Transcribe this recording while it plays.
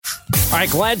All right,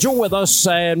 glad you're with us.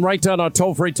 And write down our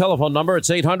toll-free telephone number. It's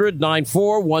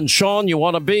 800-941-SEAN. You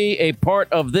want to be a part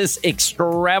of this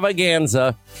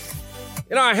extravaganza.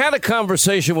 You know, I had a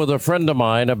conversation with a friend of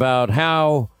mine about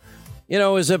how, you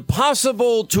know, is it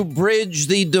possible to bridge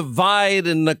the divide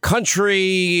in the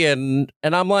country? And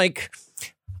I'm like,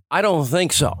 I don't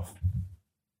think so.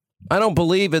 I don't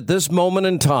believe at this moment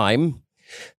in time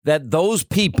that those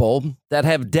people that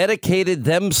have dedicated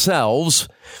themselves,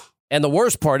 and the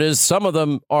worst part is some of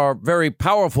them are very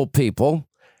powerful people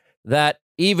that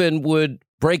even would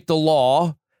break the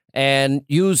law and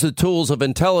use the tools of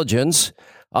intelligence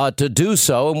to do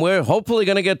so. And we're hopefully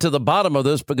going to get to the bottom of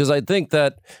this, because I think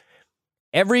that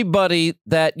everybody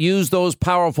that used those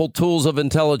powerful tools of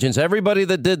intelligence, everybody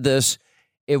that did this,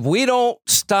 if we don't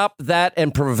stop that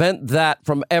and prevent that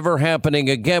from ever happening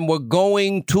again, we're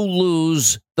going to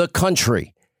lose the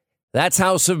country. That's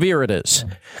how severe it is.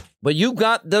 But you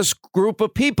got this group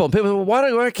of people. People,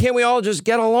 why can't we all just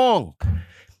get along?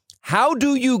 How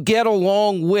do you get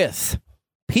along with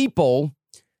people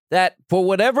that, for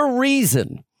whatever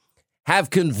reason,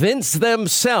 have convinced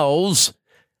themselves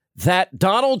that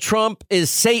Donald Trump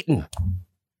is Satan,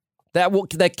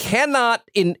 that cannot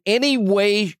in any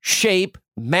way, shape,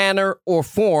 manner, or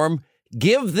form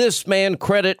give this man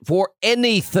credit for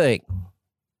anything,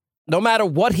 no matter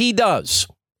what he does?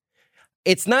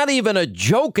 It's not even a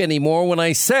joke anymore when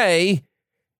I say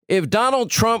if Donald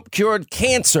Trump cured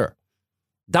cancer,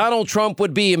 Donald Trump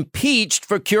would be impeached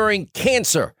for curing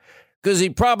cancer because he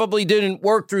probably didn't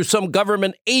work through some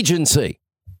government agency.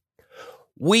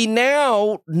 We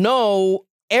now know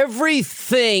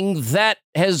everything that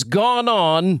has gone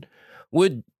on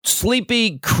with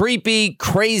sleepy, creepy,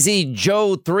 crazy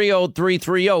Joe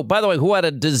 30330. By the way, who had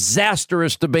a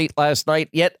disastrous debate last night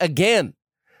yet again.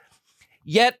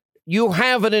 Yet you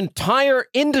have an entire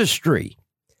industry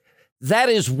that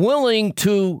is willing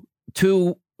to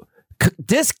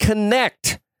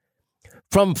disconnect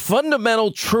from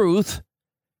fundamental truth,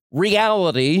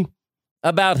 reality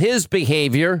about his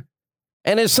behavior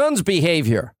and his son's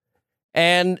behavior.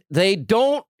 And they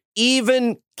don't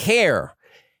even care.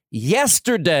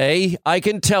 Yesterday, I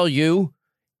can tell you,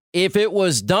 if it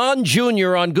was Don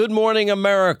Jr. on Good Morning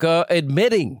America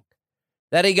admitting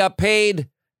that he got paid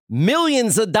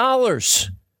millions of dollars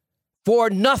for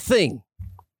nothing,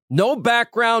 no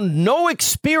background, no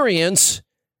experience,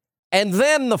 and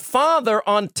then the father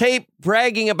on tape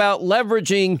bragging about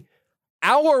leveraging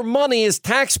our money as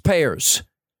taxpayers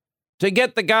to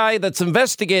get the guy that's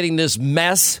investigating this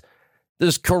mess,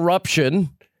 this corruption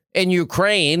in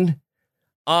Ukraine,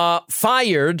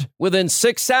 fired within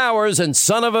 6 hours, and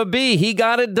son of a bee, he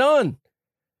got it done.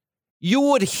 You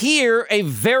would hear a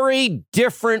very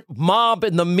different mob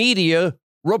in the media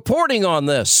reporting on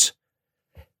this.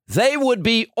 They would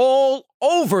be all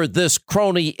over this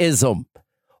cronyism,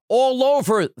 all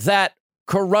over that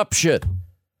corruption,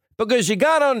 because you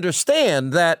got to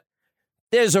understand that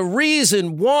there's a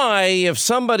reason why if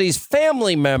somebody's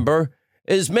family member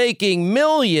is making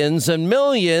millions and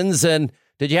millions, and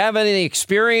did you have any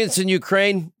experience in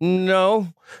Ukraine?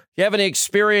 No. Do you have any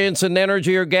experience in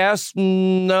energy or gas?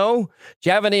 No. Do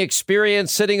you have any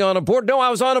experience sitting on a board? No, I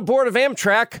was on a board of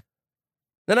Amtrak.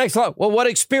 Then I thought, well, what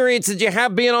experience did you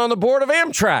have being on the board of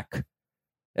Amtrak?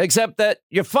 Except that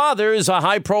your father is a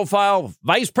high-profile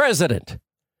vice president.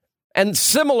 And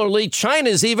similarly,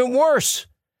 China's even worse.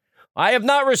 I have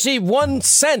not received 1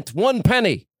 cent, 1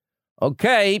 penny.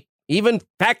 Okay, even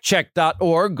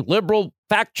factcheck.org, liberal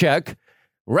fact check,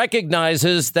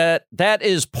 recognizes that that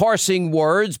is parsing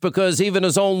words, because even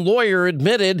his own lawyer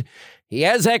admitted he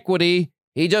has equity.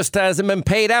 He just hasn't been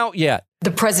paid out yet.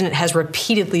 The president has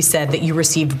repeatedly said that you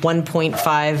received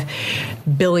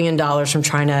 $1.5 billion from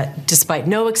China despite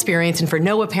no experience and for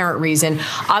no apparent reason.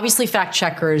 Obviously, fact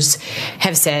checkers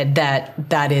have said that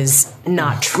that is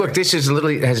not true. Look, this is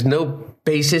literally has no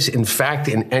basis in fact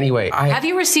in any way. Have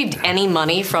you received any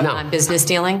money from that business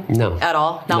dealing? No. At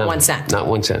all? Not 1 cent? Not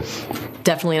 1 cent.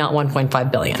 Definitely not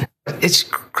 $1.5 billion. It's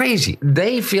crazy.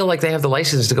 They feel like they have the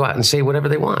license to go out and say whatever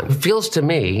they want. It feels to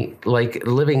me like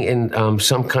living in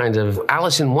some kind of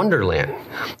Alice in Wonderland,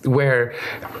 where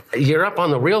you're up on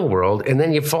the real world and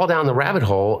then you fall down the rabbit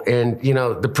hole, and you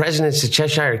know the president's a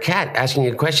Cheshire cat asking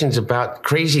you questions about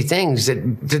crazy things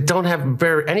that don't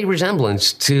bear any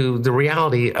resemblance to the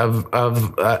reality of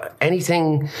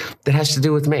anything that has to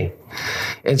do with me.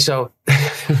 And so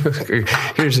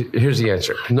here's the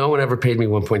answer. No one ever paid me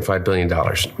 $1.5 billion.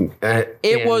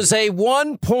 It was a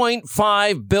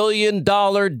 $1.5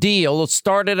 billion deal. It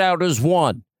started out as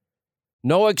one.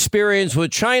 No experience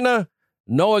with China,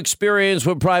 no experience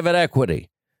with private equity.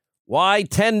 Why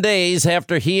 10 days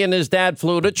after he and his dad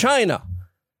flew to China?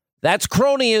 That's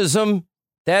cronyism.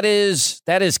 That is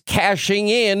cashing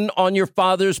in on your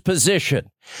father's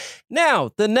position.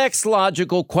 Now, the next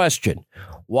logical question.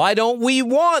 Why don't we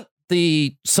want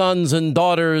the sons and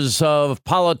daughters of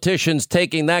politicians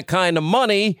taking that kind of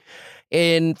money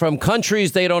from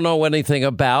countries they don't know anything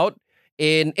about,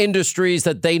 in industries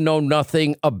that they know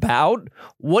nothing about?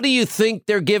 What do you think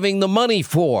they're giving the money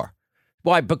for?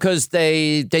 Why? Because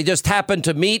they just happened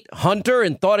to meet Hunter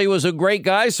and thought he was a great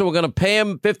guy, so we're going to pay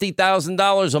him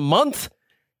 $50,000 a month?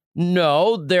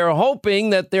 No, they're hoping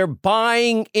that they're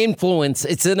buying influence.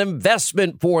 It's an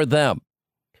investment for them.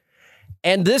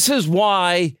 And this is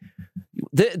why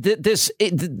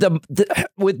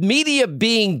with media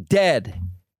being dead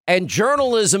and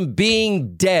journalism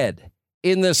being dead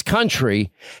in this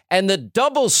country and the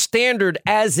double standard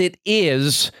as it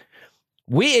is,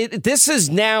 this is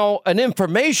now an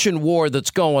information war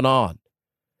that's going on.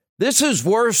 This is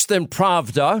worse than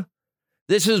Pravda.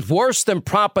 This is worse than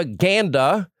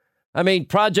propaganda. I mean,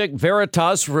 Project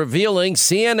Veritas revealing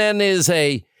CNN is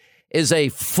a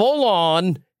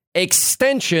full-on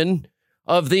extension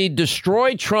of the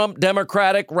destroy Trump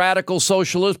Democratic Radical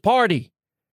Socialist Party.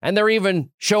 And they're even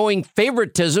showing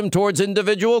favoritism towards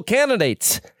individual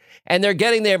candidates. And they're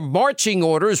getting their marching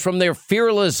orders from their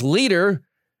fearless leader,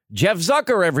 Jeff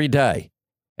Zucker, every day.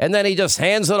 And then he just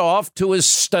hands it off to his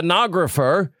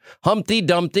stenographer, Humpty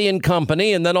Dumpty and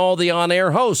company, and then all the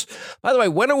on-air hosts. By the way,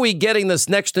 when are we getting this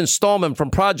next installment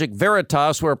from Project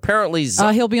Veritas where apparently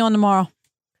he'll be on tomorrow.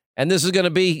 And this is going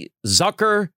to be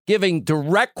Zucker giving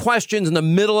direct questions in the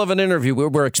middle of an interview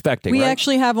we're expecting, We right?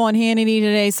 actually have on Hannity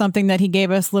today something that he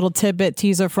gave us, little tidbit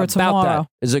teaser for tomorrow.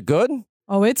 That. Is it good?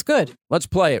 Oh, it's good. Let's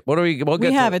play it. What do we?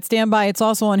 We have it. Stand by. It's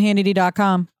also on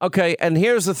Hannity.com. Okay, and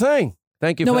here's the thing.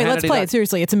 Thank you. No, for wait, let's play it.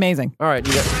 Seriously, it's amazing. All right.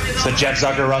 So Jeff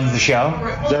Zucker runs the show?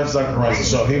 Jeff Zucker runs the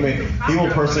show. He will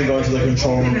personally go into the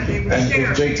control room, and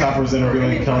if Jake Tapper was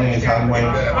interviewing Kellyanne Conway,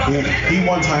 he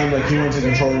one time, he went to the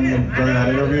control room during that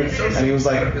interview, and he was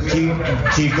like,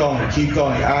 keep going,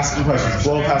 ask him questions,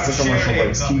 blow past the commercial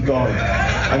breaks, keep going.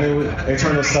 And it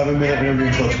turned a 7-minute interview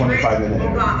into a 25-minute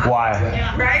interview.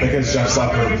 Why? Because Jeff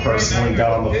Zucker personally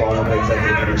got on the phone with the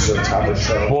executive producer of Tapper's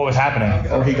show. What was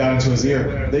happening? Or he got into his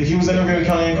ear. He was interviewing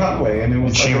Kellyanne Conway, and it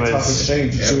was like a tough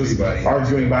exchange. She was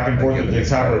arguing back and forth with Jake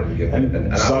Tapper,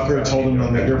 and Zucker told him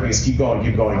on the earpiece, keep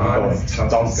going,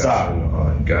 don't stop.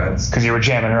 Because you were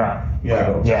jamming her up.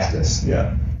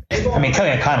 Yeah. I mean,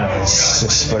 Kellyanne Conway is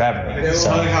just whatever. So.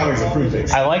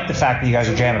 I like the fact that you guys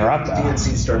are jamming her up, though.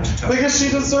 Because she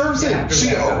deserves it.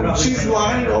 She's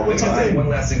lying all the time. One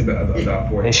last thing about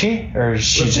Ford. Is she? Or is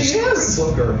she just... She is.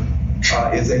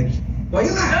 Is a...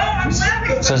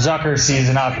 So Zucker sees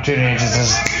an opportunity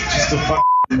just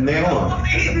to nail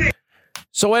him.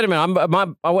 So wait a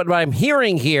minute. What I'm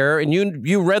hearing here, and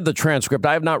you read the transcript.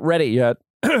 I have not read it yet.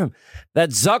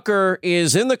 That Zucker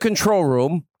is in the control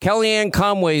room. Kellyanne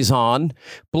Conway's on,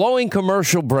 blowing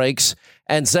commercial breaks,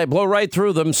 and blow right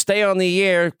through them, stay on the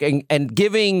air, and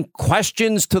giving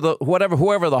questions to the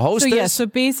whoever the host is. Yeah, so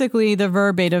basically the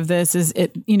verbatim of this is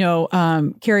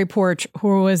Carrie Porch,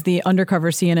 who was the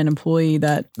undercover CNN employee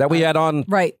that we had on.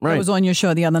 Right. That was on your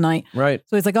show the other night. Right.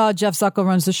 So he's like, Jeff Zucker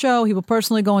runs the show. He will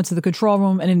personally go into the control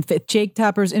room. And if Jake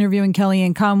Tapper's interviewing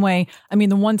Kellyanne Conway,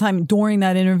 the one time during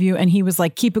that interview, and he was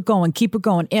like, keep it going,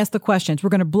 ask the questions. We're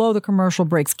going to blow the commercial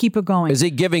breaks. Keep it going. Is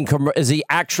he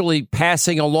actually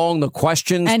passing along the questions?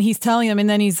 And he's telling them, and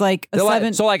then he's like, so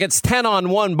it's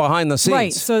 10-on-1 behind the scenes.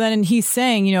 Right. So then he's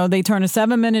saying, they turn a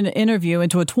 7-minute interview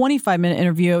into a 25-minute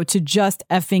interview to just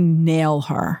effing nail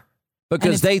her.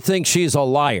 Because they think she's a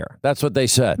liar. That's what they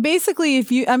said. Basically,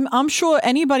 I'm sure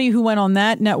anybody who went on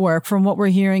that network, from what we're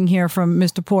hearing here from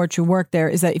Mr. Porch, who worked there,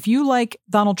 is that if you like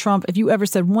Donald Trump, if you ever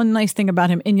said one nice thing about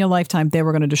him in your lifetime, they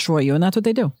were going to destroy you. And that's what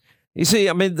they do. You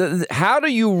see, how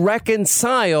do you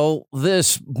reconcile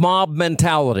this mob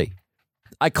mentality?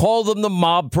 I call them the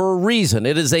mob for a reason.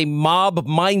 It is a mob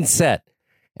mindset.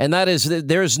 And that is that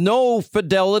there's no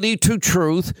fidelity to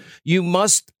truth. You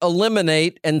must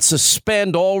eliminate and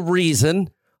suspend all reason,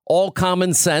 all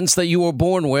common sense that you were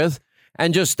born with,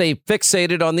 and just stay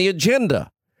fixated on the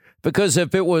agenda. Because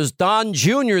if it was Don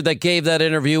Jr. that gave that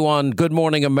interview on Good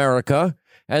Morning America,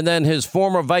 and then his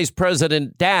former vice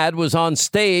president dad was on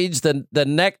stage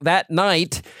that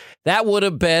night, that would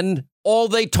have been all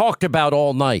they talked about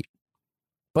all night.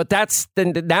 But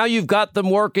now you've got them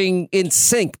working in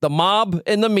sync, the mob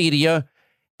and the media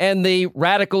and the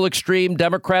radical extreme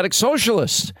Democratic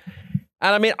Socialists.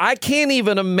 And I can't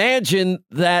even imagine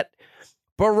that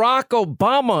Barack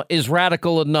Obama is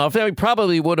radical enough. He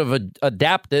probably would have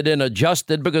adapted and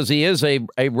adjusted because he is a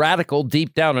radical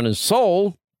deep down in his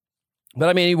soul. But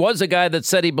I mean, he was a guy that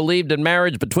said he believed in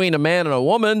marriage between a man and a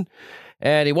woman,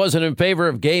 and he wasn't in favor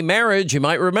of gay marriage. You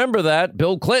might remember that.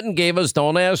 Bill Clinton gave us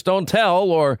don't ask, don't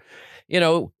tell, or, you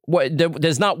know,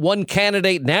 there's not one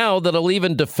candidate now that'll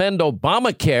even defend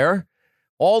Obamacare.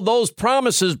 All those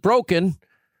promises broken.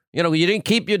 You know, you didn't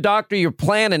keep your doctor, your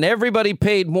plan, and everybody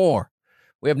paid more.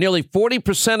 We have nearly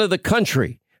 40% of the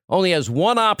country only has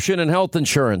one option in health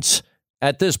insurance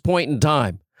at this point in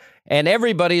time. And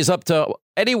everybody's up to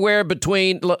anywhere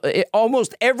between,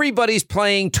 almost everybody's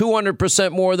paying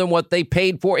 200% more than what they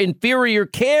paid for inferior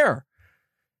care.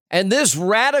 And this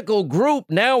radical group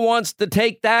now wants to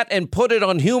take that and put it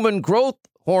on human growth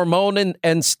hormone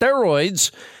and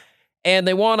steroids. And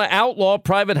they want to outlaw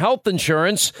private health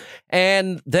insurance.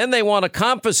 And then they want to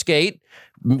confiscate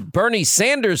Bernie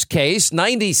Sanders' case,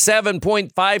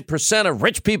 97.5% of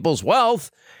rich people's wealth.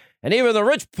 And even the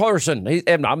rich person,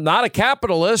 and I'm not a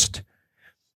capitalist.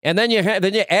 And then you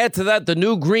add to that the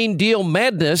new Green Deal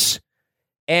madness.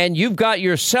 And you've got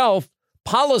yourself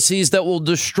policies that will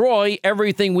destroy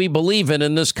everything we believe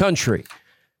in this country.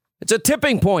 It's a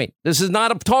tipping point. This is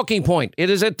not a talking point.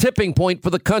 It is a tipping point for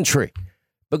the country.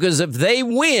 Because if they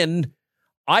win,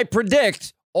 I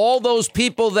predict all those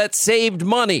people that saved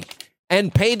money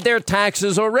and paid their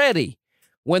taxes already,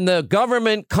 when the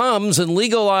government comes and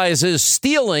legalizes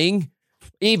stealing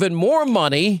even more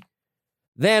money,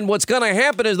 then what's going to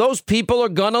happen is those people are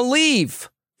going to leave.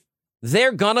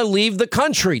 They're going to leave the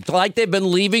country like they've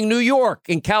been leaving New York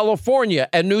and California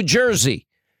and New Jersey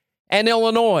and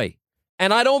Illinois.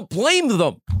 And I don't blame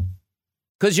them.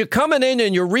 Because you're coming in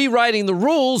and you're rewriting the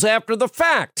rules after the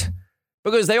fact.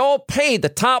 Because they all paid. The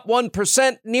top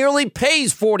 1% nearly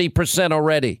pays 40%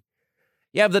 already.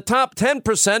 You have the top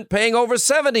 10% paying over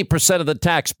 70% of the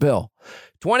tax bill.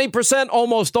 20%,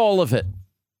 almost all of it.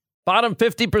 Bottom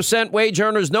 50% wage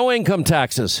earners, no income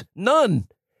taxes. None.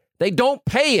 They don't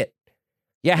pay it.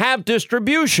 You have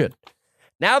distribution.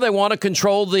 Now they want to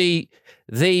control the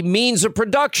means of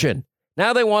production.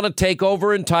 Now they want to take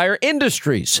over entire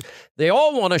industries. They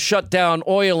all want to shut down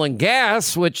oil and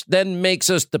gas, which then makes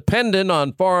us dependent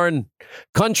on foreign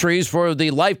countries for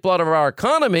the lifeblood of our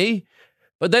economy.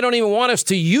 But they don't even want us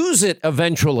to use it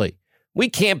eventually. We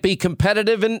can't be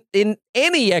competitive in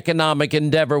any economic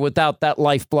endeavor without that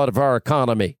lifeblood of our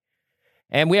economy.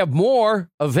 And we have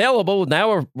more available.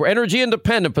 Now we're energy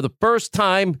independent for the first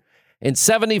time in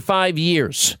 75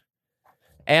 years.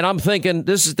 And I'm thinking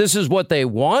this is what they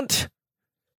want.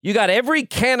 You got every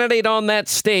candidate on that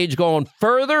stage going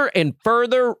further and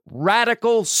further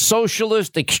radical,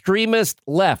 socialist, extremist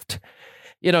left.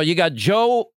 You know, you got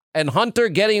Joe and Hunter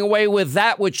getting away with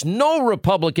that which no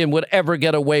Republican would ever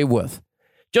get away with.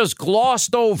 Just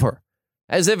glossed over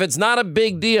as if it's not a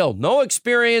big deal. No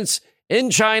experience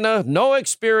in China, no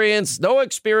experience,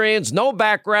 no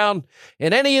background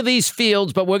in any of these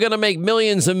fields, but we're going to make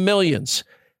millions and millions.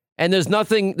 And there's no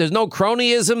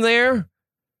cronyism there.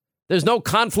 There's no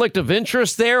conflict of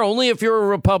interest there, only if you're a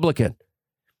Republican.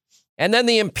 And then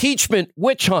the impeachment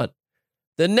witch hunt.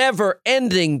 The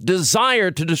never-ending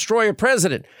desire to destroy a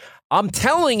president. I'm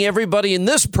telling everybody in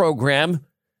this program,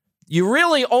 you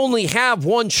really only have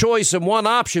one choice and one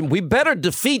option. We better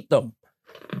defeat them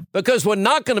because we're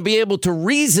not going to be able to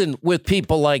reason with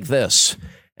people like this.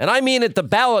 And I mean at the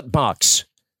ballot box,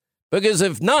 because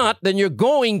if not, then you're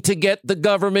going to get the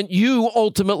government you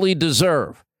ultimately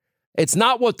deserve. It's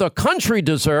not what the country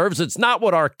deserves. It's not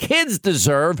what our kids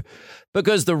deserve,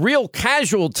 because the real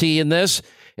casualty in this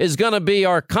is going to be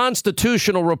our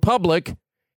constitutional republic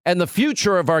and the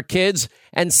future of our kids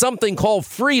and something called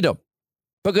freedom,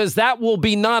 because that will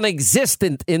be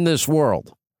non-existent in this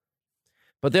world.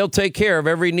 But they'll take care of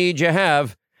every need you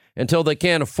have until they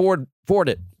can't afford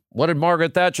it. What did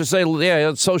Margaret Thatcher say?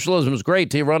 Yeah, socialism is great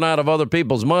till you run out of other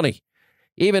people's money.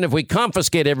 Even if we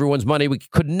confiscate everyone's money, we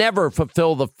could never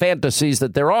fulfill the fantasies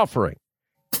that they're offering.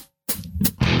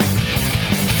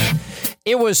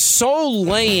 It was so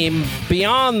lame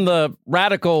beyond the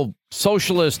radical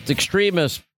socialist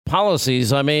extremist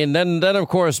policies. I mean, then of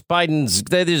course,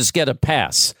 they just get a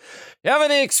pass. You have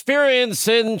any experience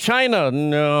in China?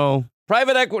 No.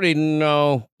 Private equity?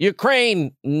 No.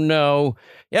 Ukraine? No.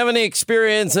 You have any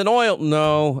experience in oil?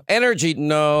 No. Energy?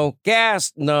 No.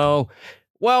 Gas? No.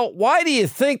 Well, why do you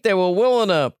think they were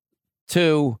willing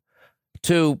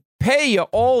to pay you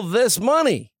all this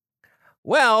money?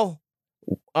 Well,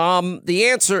 the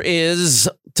answer is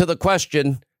to the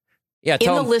question, Yeah,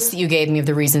 in the list that you gave me of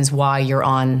the reasons why you're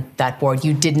on that board,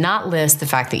 you did not list the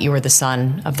fact that you were the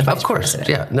son of the vice president. Of course,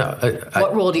 yeah. No.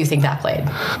 What role do you think that played?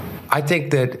 I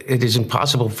think that it is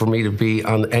impossible for me to be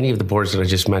on any of the boards that I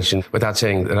just mentioned without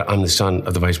saying that I'm the son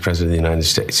of the Vice President of the United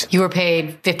States. You were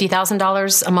paid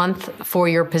 $50,000 a month for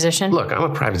your position? Look, I'm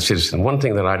a private citizen. One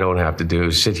thing that I don't have to do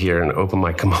is sit here and open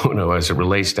my kimono as it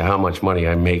relates to how much money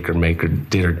I make or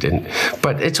did or didn't.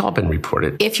 But it's all been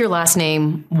reported. If your last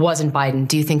name wasn't Biden,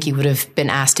 do you think you would have been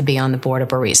asked to be on the board of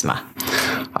Burisma?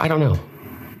 I don't know.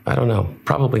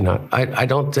 Probably not. I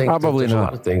don't think there's a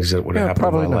lot of things that would have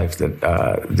happened in my life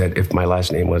that if my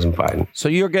last name wasn't Biden. So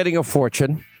you're getting a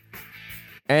fortune,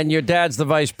 and your dad's the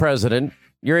vice president.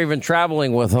 You're even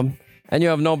traveling with him, and you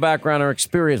have no background or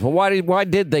experience. Well, why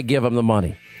did they give him the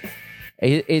money?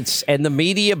 And the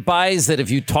media buys that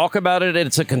if you talk about it,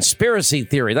 it's a conspiracy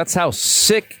theory. That's how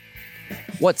sick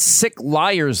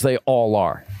liars they all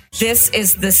are. This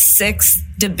is the sixth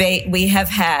debate we have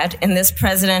had in this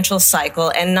presidential cycle,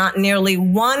 and not nearly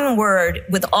one word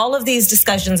with all of these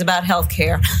discussions about health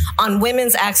care on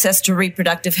women's access to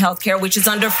reproductive health care, which is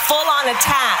under full-on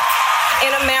attack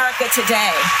in America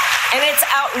today. And it's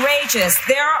outrageous.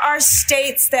 There are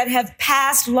states that have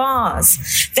passed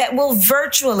laws that will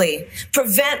virtually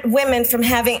prevent women from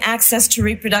having access to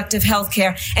reproductive health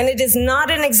care. And it is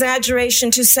not an exaggeration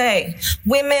to say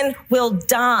women will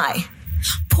die.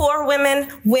 Poor women,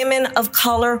 women of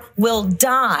color will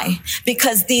die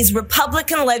because these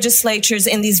Republican legislatures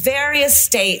in these various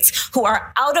states who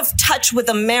are out of touch with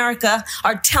America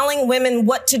are telling women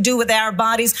what to do with our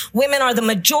bodies. Women are the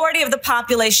majority of the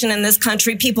population in this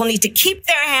country. People need to keep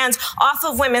their hands off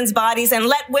of women's bodies and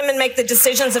let women make the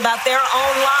decisions about their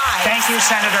own lives. Thank you,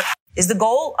 Senator. Is the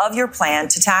goal of your plan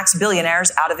to tax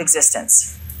billionaires out of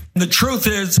existence? The truth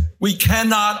is we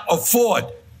cannot afford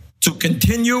to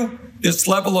continue this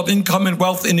level of income and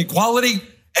wealth inequality,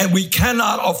 and we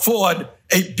cannot afford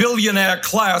a billionaire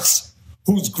class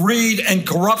whose greed and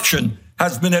corruption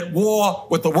has been at war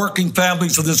with the working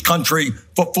families of this country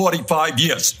for 45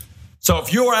 years. So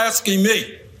if you're asking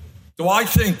me, do I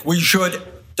think we should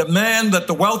demand that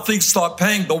the wealthy start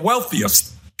paying the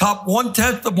wealthiest, top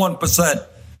 0.1%,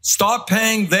 start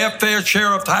paying their fair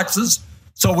share of taxes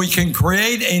so we can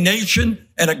create a nation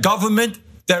and a government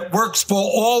that works for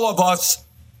all of us?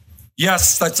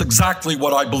 Yes, that's exactly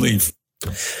what I believe.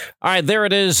 All right, there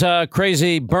it is,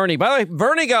 crazy Bernie. By the way,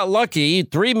 Bernie got lucky.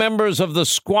 3 members of the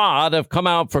squad have come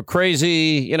out for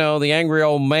crazy, the angry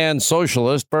old man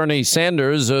socialist, Bernie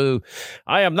Sanders, who,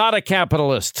 I am not a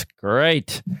capitalist.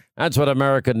 Great. That's what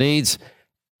America needs.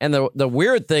 And the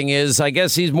weird thing is, I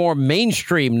guess he's more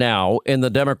mainstream now in the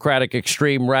Democratic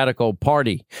extreme radical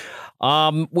party.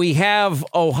 We have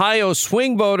Ohio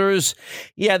swing voters.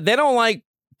 Yeah, they don't like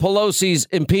Pelosi's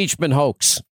impeachment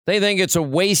hoax. They think it's a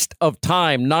waste of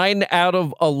time. 9 out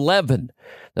of 11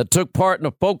 that took part in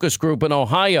a focus group in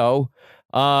Ohio,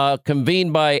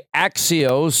 convened by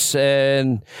Axios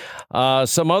and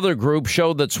some other group,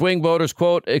 showed that swing voters,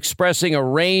 quote, expressing a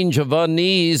range of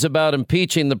unease about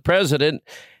impeaching the president.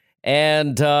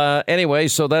 And anyway,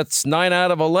 so that's 9 out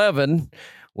of 11.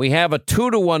 We have a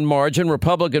 2-to-1 margin.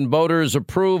 Republican voters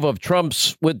approve of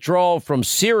Trump's withdrawal from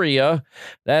Syria.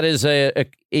 That is a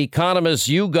Economist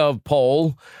YouGov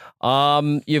poll.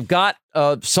 You've got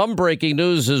some breaking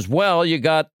news as well. You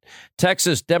got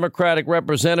Texas Democratic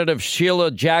Representative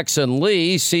Sheila Jackson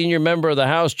Lee, senior member of the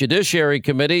House Judiciary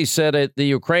Committee, said that the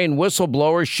Ukraine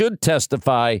whistleblower should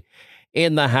testify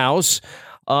in the House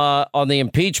on the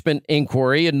impeachment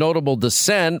inquiry, a notable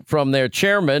dissent from their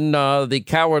chairman, the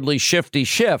cowardly Shifty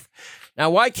Schiff. Now,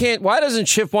 why doesn't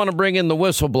Schiff want to bring in the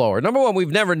whistleblower? Number one,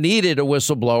 we've never needed a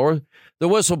whistleblower. The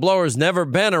whistleblower's never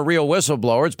been a real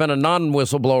whistleblower. It's been a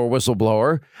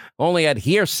whistleblower, only had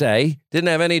hearsay, didn't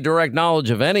have any direct knowledge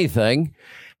of anything.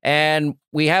 And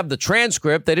we have the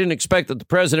transcript. They didn't expect that the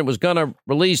president was going to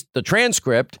release the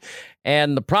transcript.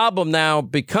 And the problem now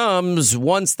becomes,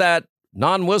 once that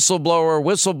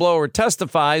whistleblower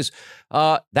testifies,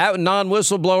 that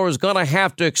non-whistleblower is going to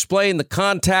have to explain the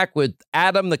contact with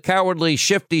Adam, the cowardly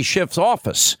Shifty Schiff's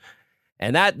office.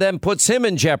 And that then puts him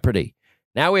in jeopardy.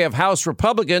 Now we have House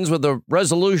Republicans with a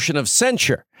resolution of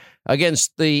censure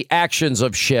against the actions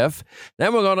of Schiff.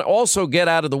 Then we're going to also get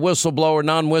out of the whistleblower,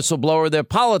 non-whistleblower, their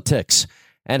politics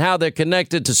and how they're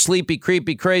connected to sleepy,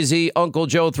 creepy, crazy Uncle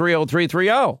Joe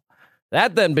 30330.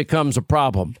 That then becomes a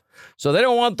problem. So they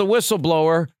don't want the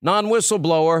whistleblower,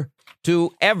 non-whistleblower,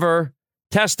 to ever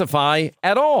testify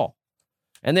at all.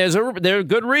 And there are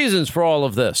good reasons for all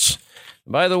of this.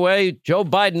 By the way, Joe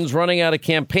Biden's running out of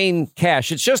campaign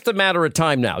cash. It's just a matter of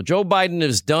time now. Joe Biden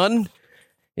is done.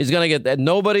 He's going to get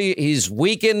that. He's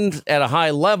weakened at a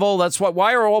high level. That's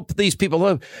why are all these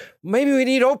people, maybe we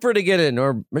need Oprah to get in,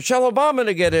 or Michelle Obama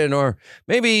to get in, or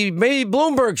maybe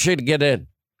Bloomberg should get in.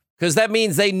 Because that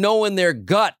means they know in their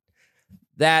gut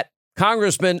that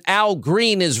Congressman Al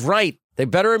Green is right. They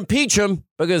better impeach him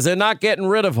because they're not getting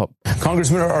rid of him.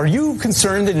 Congressman, are you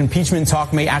concerned that impeachment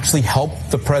talk may actually help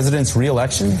the president's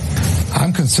reelection?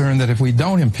 I'm concerned that if we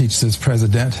don't impeach this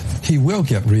president, he will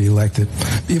get reelected.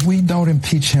 If we don't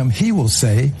impeach him, he will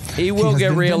say he will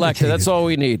get reelected. That's all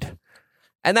we need.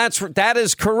 And that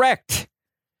is correct.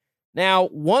 Now,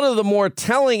 one of the more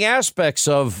telling aspects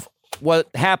of what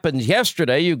happened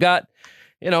yesterday, you got,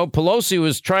 Pelosi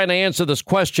was trying to answer this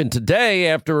question today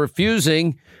after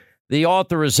refusing the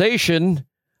authorization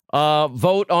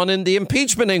vote on the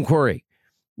impeachment inquiry.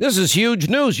 This is huge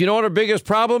news. You know what her biggest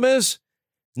problem is?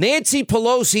 Nancy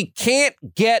Pelosi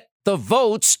can't get the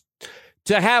votes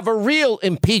to have a real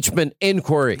impeachment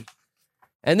inquiry.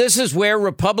 And this is where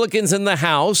Republicans in the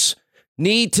House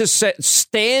need to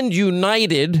stand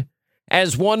united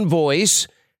as one voice.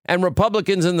 And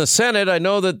Republicans in the Senate, I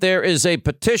know that there is a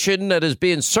petition that is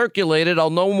being circulated. I'll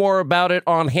know more about it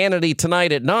on Hannity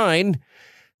tonight at 9,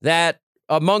 that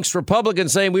amongst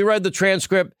Republicans saying, we read the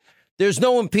transcript, there's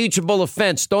no impeachable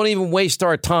offense. Don't even waste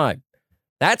our time.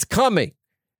 That's coming.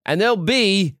 And there'll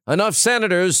be enough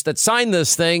senators that sign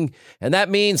this thing, and that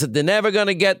means that they're never going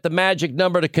to get the magic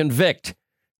number to convict.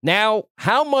 Now,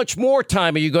 how much more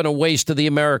time are you going to waste to the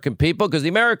American people? Because the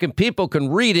American people can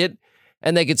read it,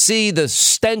 and they can see the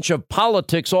stench of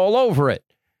politics all over it.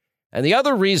 And the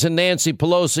other reason Nancy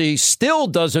Pelosi still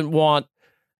doesn't want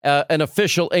an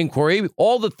official inquiry,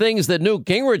 all the things that Newt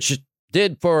Gingrich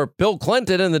did for Bill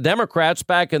Clinton and the Democrats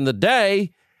back in the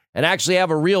day, and actually have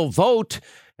a real vote.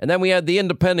 And then we had the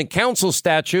independent counsel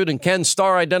statute, and Ken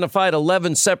Starr identified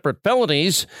 11 separate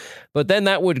felonies. But then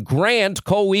that would grant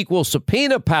co-equal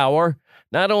subpoena power,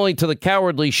 not only to the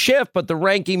cowardly Schiff, but the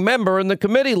ranking member in the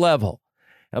committee level.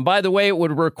 And by the way, it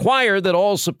would require that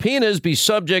all subpoenas be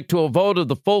subject to a vote of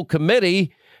the full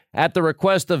committee at the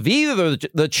request of either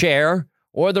the chair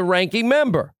or the ranking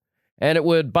member. And it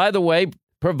would, by the way,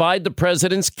 provide the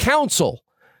president's counsel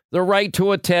the right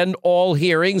to attend all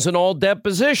hearings and all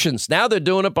depositions. Now they're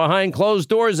doing it behind closed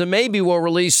doors, and maybe we'll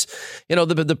release,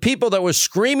 the people that were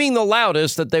screaming the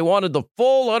loudest that they wanted the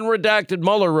full unredacted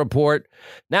Mueller report.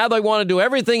 Now they want to do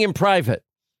everything in private.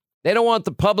 They don't want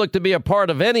the public to be a part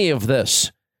of any of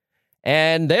this.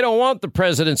 And they don't want the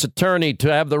president's attorney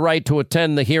to have the right to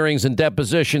attend the hearings and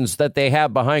depositions that they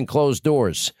have behind closed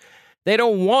doors. They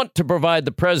don't want to provide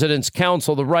the president's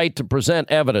counsel the right to present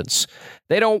evidence.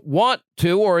 They don't want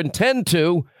to or intend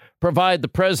to provide the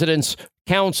president's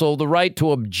counsel the right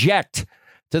to object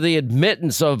to the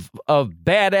admittance of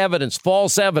bad evidence,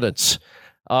 false evidence,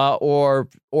 or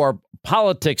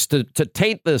politics to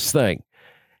taint this thing.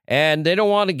 And they don't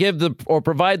want to give or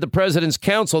provide the president's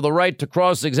counsel the right to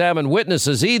cross-examine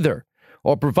witnesses either,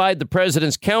 or provide the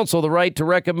president's counsel the right to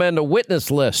recommend a witness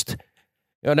list.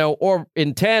 Or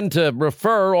intend to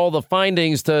refer all the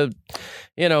findings to,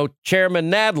 Chairman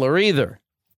Nadler either,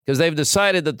 because they've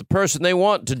decided that the person they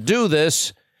want to do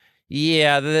this, they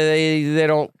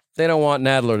don't want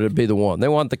Nadler to be the one. They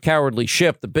want the cowardly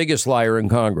Schiff, the biggest liar in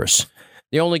Congress,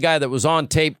 the only guy that was on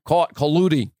tape caught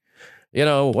colluding.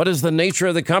 What is the nature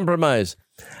of the compromise?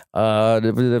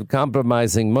 The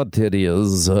compromising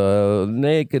materials,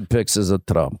 naked pictures of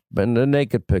Trump and the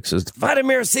naked pictures.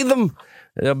 Vladimir, see them?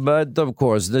 But of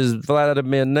course, there's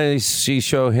Vladimir. She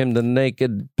show him the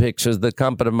naked pictures, the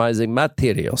compromising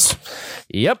materials.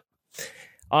 Yep.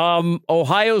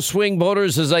 Ohio swing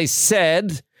voters, as I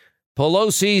said,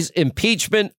 Pelosi's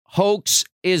impeachment hoax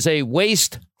is a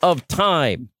waste of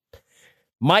time.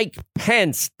 Mike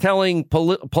Pence telling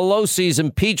Pelosi's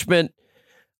impeachment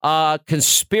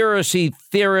conspiracy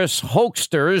theorists,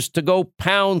 hoaxsters to go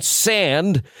pound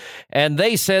sand. And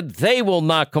they said they will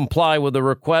not comply with the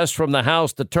request from the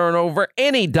House to turn over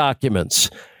any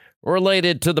documents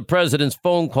related to the president's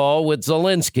phone call with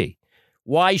Zelensky.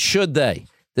 Why should they?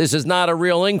 This is not a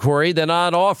real inquiry. They're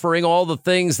not offering all the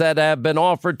things that have been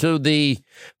offered to the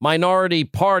minority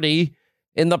party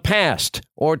in the past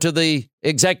or to the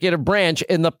executive branch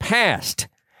in the past.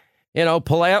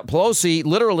 Pelosi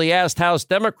literally asked House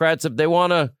Democrats if they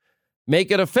want to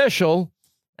make it official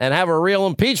and have a real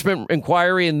impeachment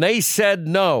inquiry, and they said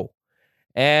no.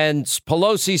 And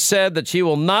Pelosi said that she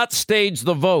will not stage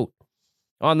the vote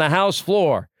on the House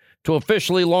floor to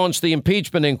officially launch the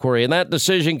impeachment inquiry. And that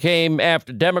decision came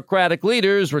after Democratic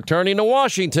leaders returning to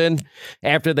Washington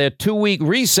after their 2-week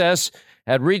recess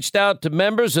had reached out to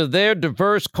members of their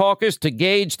diverse caucus to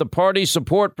gauge the party's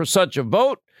support for such a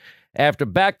vote. After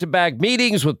back-to-back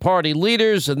meetings with party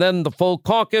leaders and then the full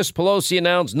caucus, Pelosi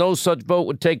announced no such vote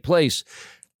would take place.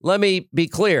 Let me be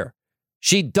clear.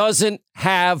 She doesn't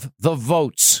have the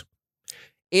votes.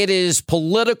 It is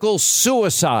political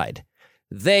suicide.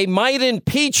 They might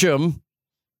impeach him,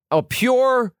 a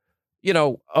pure,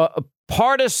 a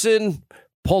partisan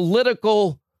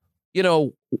political,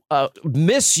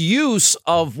 misuse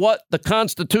of what the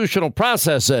constitutional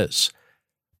process is.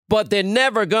 But they're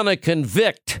never going to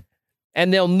convict,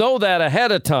 and they'll know that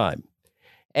ahead of time.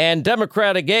 And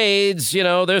Democratic aides,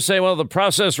 they're saying, well, the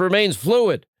process remains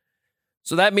fluid.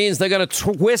 So that means they're going to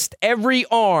twist every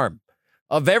arm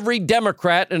of every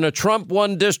Democrat in a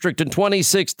Trump-won district in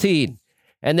 2016.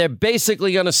 And they're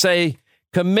basically going to say,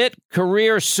 commit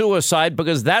career suicide,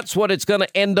 because that's what it's going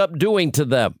to end up doing to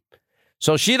them.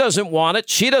 So she doesn't want it.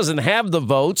 She doesn't have the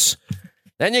votes.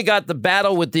 Then you got the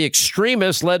battle with the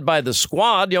extremists led by the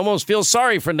Squad. You almost feel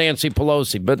sorry for Nancy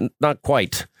Pelosi, but not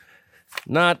quite.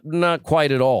 Not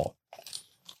quite at all.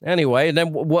 Anyway, and then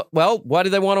what do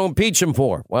they want to impeach him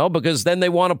for? Well, because then they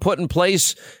want to put in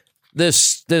place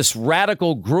this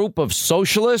radical group of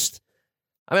socialists.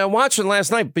 I mean, I'm watching last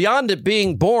night. Beyond it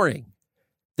being boring,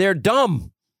 they're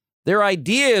dumb. Their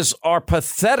ideas are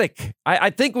pathetic. I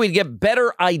think we'd get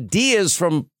better ideas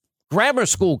from grammar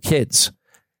school kids,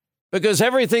 because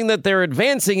everything that they're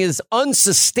advancing is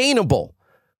unsustainable,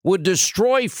 would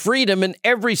destroy freedom in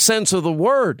every sense of the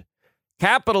word.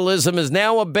 Capitalism is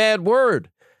now a bad word.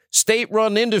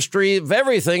 State-run industry of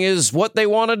everything is what they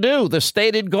want to do, the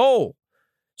stated goal.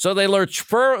 So they lurch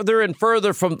further and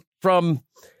further from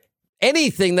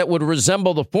anything that would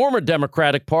resemble the former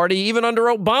Democratic Party, even under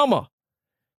Obama.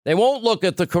 They won't look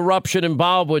at the corruption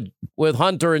involved with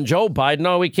Hunter and Joe Biden.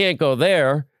 No, we can't go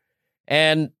there.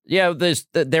 And,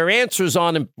 their answers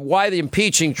on why the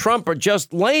impeaching Trump are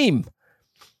just lame.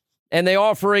 And they're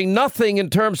offering nothing in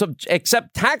terms of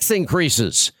except tax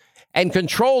increases and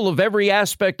control of every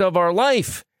aspect of our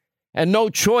life, and no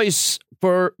choice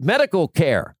for medical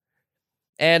care.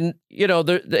 And,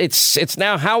 it's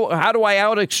now how do I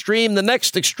out extreme the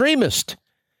next extremist?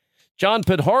 John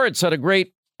Podhoretz had a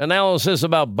great analysis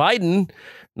about Biden.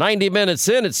 90 minutes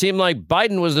in, it seemed like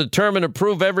Biden was determined to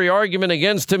prove every argument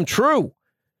against him true,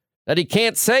 that he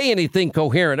can't say anything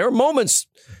coherent. There are moments,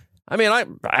 I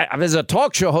as a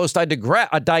talk show host, I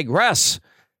digress.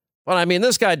 But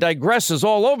this guy digresses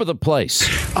all over the place.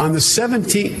 On the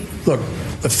 17th, look,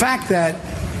 the fact that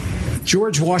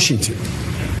George Washington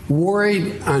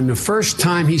worried on the first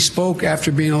time he spoke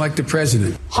after being elected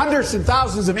president, hundreds and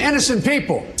thousands of innocent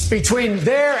people between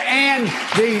there and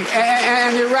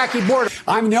the Iraqi border.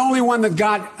 I'm the only one that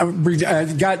got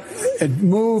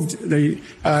moved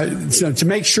to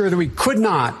make sure that we could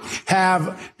not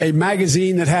have a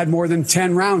magazine that had more than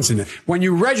 10 rounds in it. When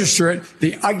you register it,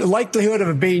 the likelihood of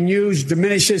it being used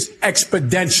diminishes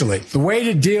exponentially. The way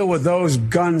to deal with those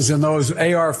guns and those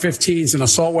AR-15s and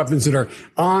assault weapons that are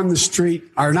on the street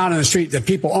are not on the street that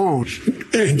people own,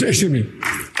 excuse me,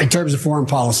 in terms of foreign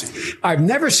policy. I've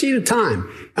never seen a time,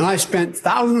 and I spent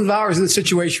thousands of hours in the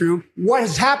Situation Room. What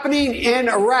is happening in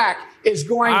Iraq is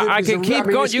going to... I can keep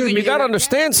going. You got to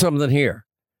understand something here.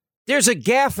 There's a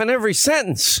gaffe in every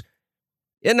sentence.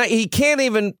 And he can't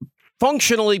even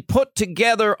functionally put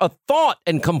together a thought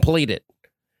and complete it.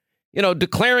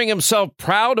 Declaring himself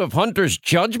proud of Hunter's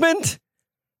judgment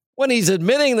when he's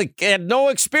admitting that he had no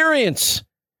experience.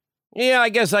 Yeah, I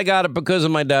guess I got it because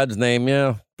of my dad's name.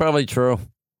 Yeah, probably true.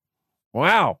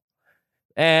 Wow.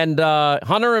 And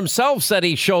Hunter himself said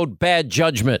he showed bad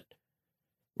judgment,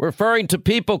 referring to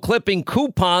people clipping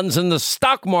coupons in the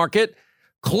stock market,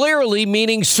 clearly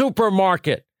meaning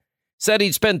supermarket. Said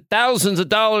he'd spent thousands of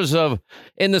dollars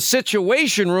in the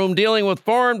Situation Room dealing with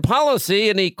foreign policy,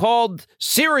 and he called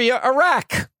Syria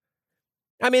Iraq.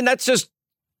 That's just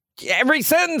every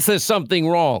sentence is something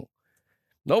wrong.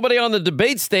 Nobody on the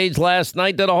debate stage last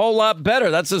night did a whole lot better.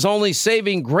 That's his only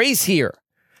saving grace here.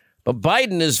 But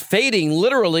Biden is fading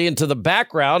literally into the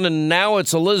background, and now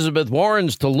it's Elizabeth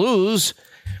Warren's to lose.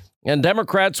 And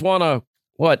Democrats want to,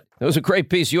 what? It was a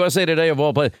great piece, USA Today of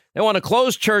all places. They want to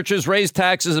close churches, raise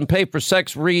taxes, and pay for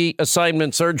sex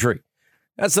reassignment surgery.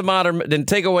 That's the modern, then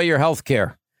take away your health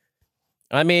care.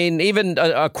 Even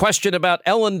a question about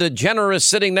Ellen DeGeneres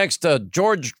sitting next to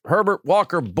George Herbert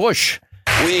Walker Bush.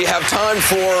 We have time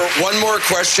for one more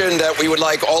question that we would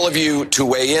like all of you to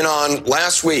weigh in on.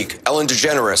 Last week, Ellen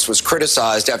DeGeneres was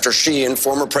criticized after she and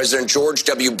former President George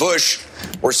W. Bush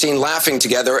were seen laughing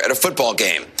together at a football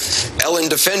game. Ellen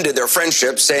defended their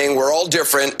friendship, saying we're all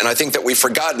different, and I think that we've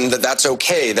forgotten that that's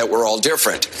okay, that we're all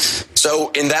different. So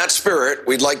in that spirit,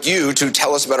 we'd like you to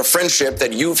tell us about a friendship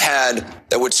that you've had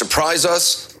that would surprise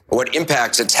us what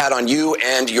impacts it's had on you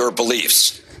and your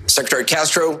beliefs. Secretary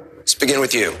Castro, let's begin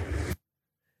with you.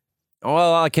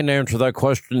 Well, I can answer that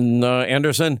question,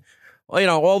 Anderson. Well,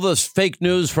 all this fake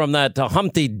news from that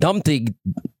Humpty Dumpty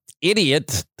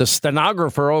idiot, the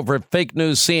stenographer over at Fake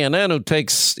News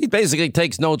CNN, he basically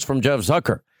takes notes from Jeff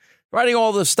Zucker, writing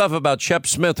all this stuff about Shep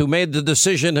Smith, who made the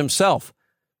decision himself.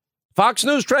 Fox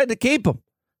News tried to keep him.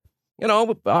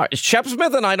 Shep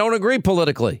Smith and I don't agree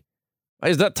politically.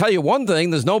 I just tell you one thing,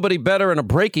 there's nobody better in a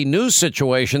breaking news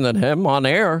situation than him on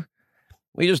air.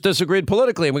 We just disagreed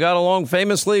politically, and we got along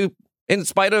famously in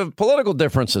spite of political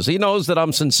differences. He knows that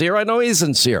I'm sincere. I know he's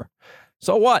sincere.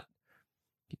 So what?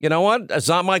 You know what? It's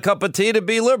not my cup of tea to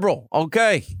be liberal.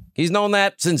 Okay. He's known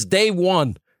that since day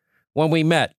one when we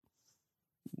met.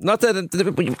 Not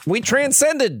that we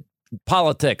transcended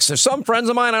politics. There's some friends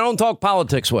of mine I don't talk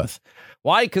politics with.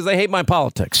 Why? Because they hate my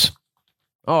politics.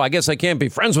 Oh, I guess I can't be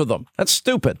friends with them. That's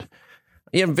stupid.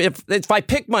 If I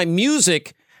pick my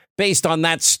music based on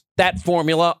that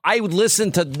formula, I would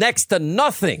listen to next to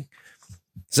nothing.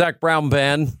 Zach Brown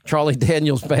Band, Charlie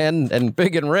Daniels Band, and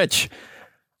Big and Rich.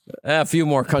 A few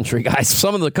more country guys.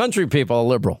 Some of the country people are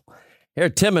liberal. Here,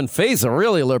 Tim and Faith are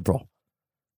really liberal.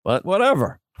 But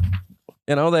whatever.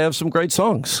 They have some great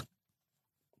songs.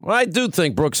 Well, I do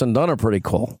think Brooks and Dunn are pretty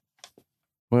cool.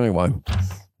 Anyway,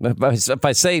 if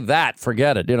I say that,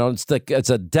 forget it. It's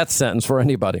a death sentence for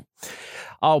anybody.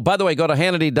 Oh, by the way, go to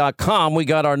Hannity.com. We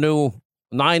got our new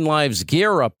 9 Lives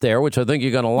gear up there, which I think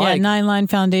you're going to like. Yeah, 9 Line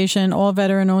Foundation, all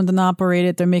veteran owned and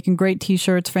operated. They're making great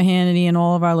T-shirts for Hannity and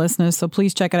all of our listeners. So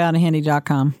please check it out at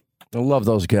Hannity.com. I love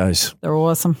those guys. They're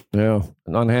awesome. Yeah,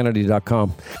 on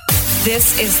Hannity.com.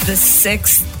 This is the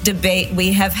 6th debate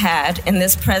we have had in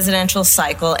this presidential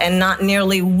cycle, and not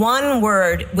nearly one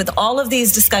word with all of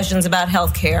these discussions about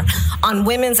health care on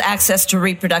women's access to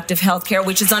reproductive health care,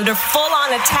 which is under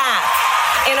full-on attack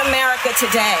in America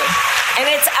today. And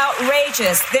it's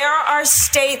outrageous. There are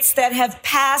states that have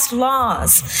passed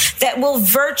laws that will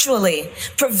virtually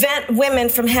prevent women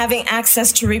from having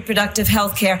access to reproductive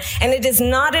health care. And it is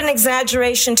not an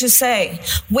exaggeration to say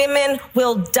women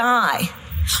will die.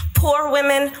 Poor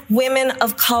women, women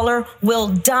of color will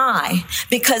die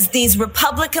because these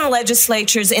Republican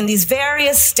legislatures in these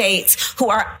various states who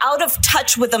are out of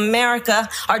touch with America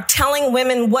are telling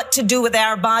women what to do with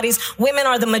our bodies. Women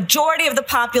are the majority of the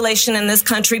population in this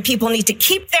country. People need to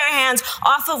keep their hands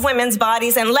off of women's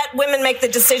bodies and let women make the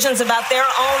decisions about their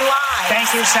own lives.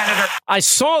 Thank you, Senator. I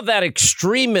saw that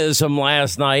extremism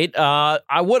last night.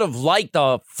 I would have liked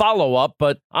a follow-up,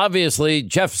 but obviously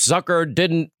Jeff Zucker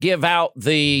didn't give out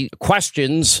the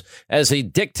questions as he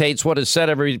dictates what is said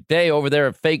every day over there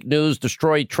at Fake News,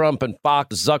 Destroy Trump and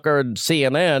Fox, Zucker and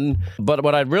CNN. But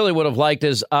what I really would have liked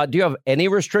is, do you have any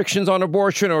restrictions on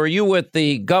abortion, or are you with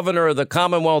the governor of the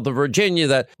Commonwealth of Virginia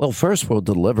that, well, first we'll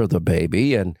deliver the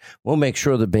baby and we'll make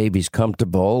sure the baby's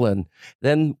comfortable and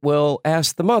then we'll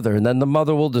ask the mother and then the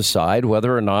mother will decide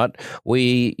whether or not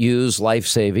we use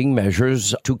life-saving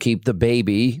measures to keep the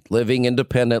baby living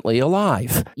independently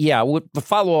alive. Yeah, the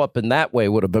follow-up in that way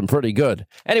would have been pretty good.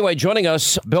 Anyway, joining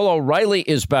us, Bill O'Reilly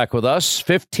is back with us.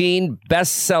 15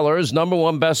 bestsellers,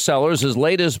 #1 bestsellers. His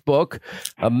latest book,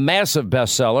 a massive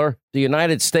bestseller, The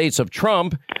United States of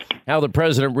Trump, How the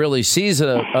President Really Sees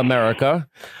America.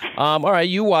 All right,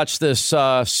 you watched this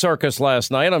circus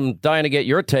last night. I'm dying to get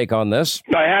your take on this.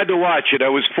 I had to watch it. I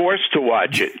was forced to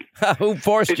watch it. Who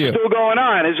forced you? It's still going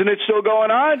on. Isn't it still going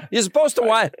on? You're supposed to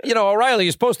watch, O'Reilly,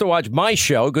 you're supposed to watch my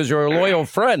show because you're a loyal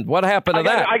friend. What happened to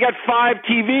that? I got 5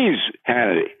 TVs,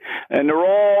 Hannity, and they're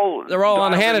all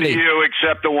on Hannity. You,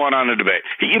 except the one on the debate.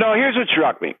 Here's what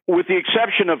struck me. With the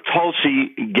exception of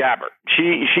Tulsi Gabbard,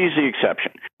 she's the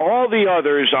exception. All the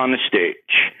others on the stage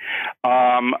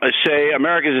say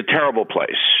America's a terrible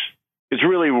place. It's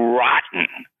really rotten.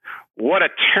 What a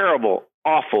terrible,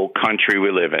 awful country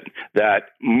we live in. That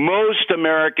most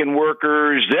American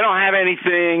workers, they don't have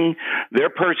anything, they're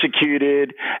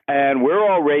persecuted, and we're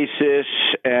all racist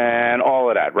and all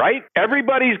of that, right?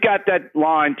 Everybody's got that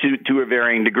line to a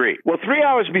varying degree. Well, 3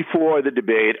 hours before the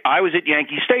debate, I was at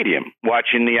Yankee Stadium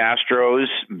watching the Astros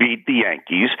beat the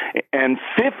Yankees, and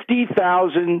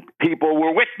 50,000 people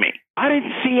were with me. I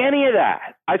didn't see any of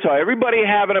that. I saw everybody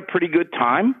having a pretty good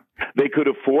time. They could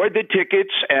afford the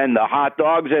tickets and the hot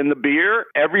dogs and the beer.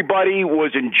 Everybody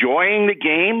was enjoying the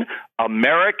game,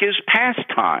 America's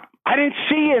pastime. I didn't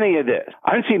see any of this.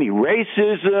 I didn't see any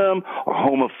racism or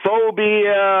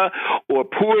homophobia or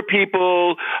poor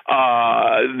people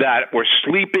that were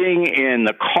sleeping in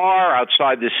the car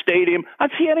outside the stadium. I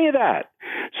didn't see any of that.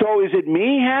 So is it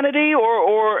me, Hannity,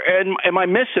 or am I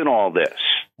missing all this?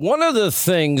 One of the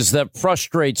things that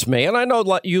frustrates me, and I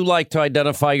know you like to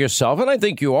identify yourself, and I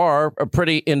think you are a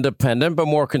pretty independent but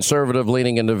more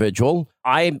conservative-leaning individual.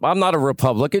 I'm not a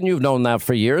Republican. You've known that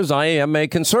for years. I am a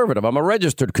conservative. I'm a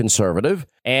registered conservative.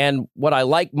 And what I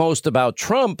like most about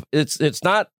Trump, it's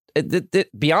not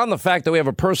beyond the fact that we have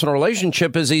a personal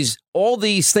relationship, is all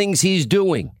these things he's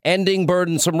doing: ending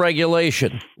burdensome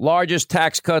regulation, largest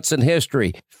tax cuts in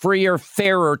history, freer,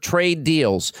 fairer trade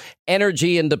deals,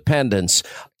 energy independence,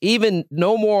 even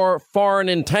no more foreign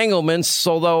entanglements,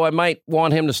 although I might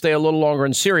want him to stay a little longer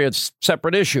in Syria. It's a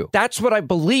separate issue. That's what I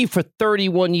believe for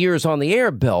 31 years on the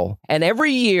air, Bill. And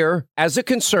every year, as a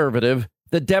conservative,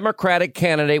 the Democratic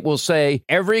candidate will say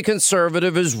every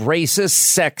conservative is racist,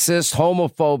 sexist,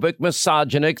 homophobic,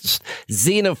 misogynist,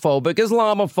 xenophobic,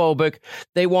 Islamophobic.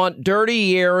 They want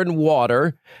dirty air and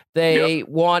water. They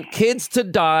want kids to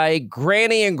die,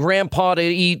 granny and grandpa to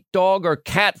eat dog or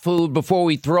cat food before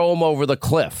we throw them over the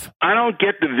cliff. I don't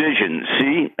get the vision,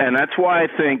 see? And that's why I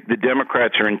think the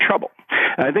Democrats are in trouble.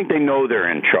 And I think they know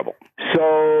they're in trouble.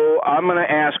 So I'm going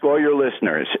to ask all your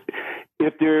listeners,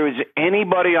 if there was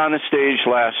anybody on the stage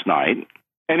last night,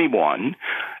 anyone,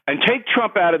 and take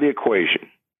Trump out of the equation,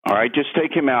 all right, just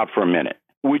take him out for a minute.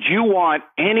 Would you want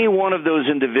any one of those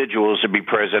individuals to be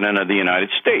president of the United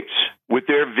States with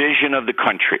their vision of the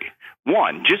country?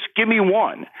 One, just give me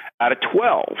one out of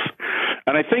 12.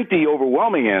 And I think the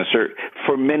overwhelming answer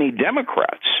for many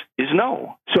Democrats is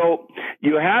no. So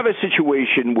you have a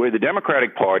situation where the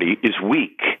Democratic Party is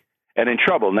weak and in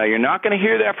trouble. Now, you're not going to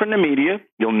hear that from the media.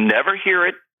 You'll never hear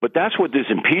it. But that's what this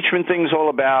impeachment thing is all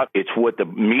about. It's what the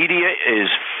media is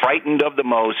frightened of the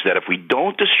most, that if we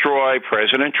don't destroy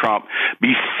President Trump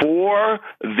before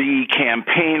the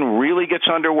campaign really gets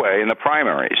underway in the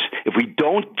primaries, if we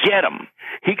don't get him,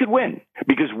 he could win.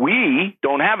 Because we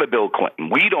don't have a Bill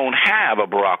Clinton. We don't have a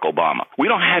Barack Obama. We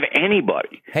don't have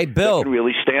anybody that can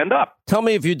really stand up. Tell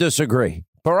me if you disagree.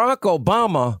 Barack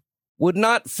Obama would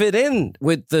not fit in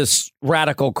with this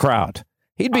radical crowd.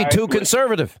 He'd be too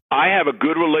conservative. I have a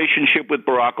good relationship with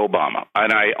Barack Obama,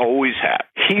 and I always have.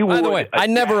 By the way, I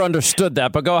never understood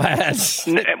that, but go ahead.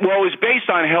 Well, it was based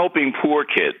on helping poor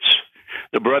kids,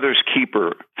 the Brothers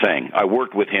Keeper thing. I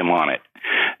worked with him on it,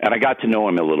 and I got to know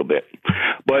him a little bit.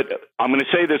 But I'm going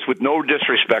to say this with no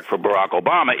disrespect for Barack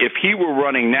Obama. If he were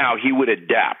running now, he would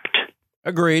adapt.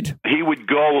 Agreed. He would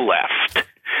go left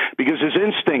because his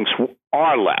instincts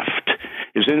are left.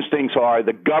 His instincts are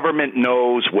the government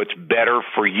knows what's better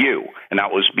for you. And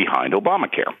that was behind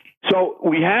Obamacare. So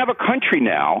we have a country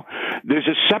now. There's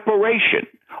a separation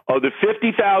of the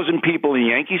 50,000 people in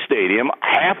Yankee Stadium,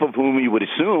 half of whom you would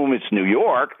assume it's New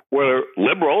York, were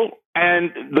liberal.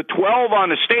 And the 12 on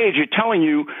the stage are telling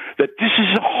you that this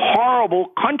is a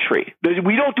horrible country.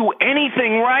 We don't do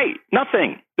anything right.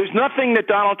 Nothing. There's nothing that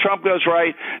Donald Trump does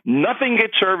right. Nothing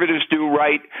conservatives do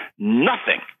right.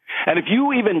 Nothing. And if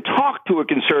you even talk to a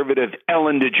conservative,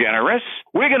 Ellen DeGeneres,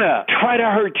 we're going to try to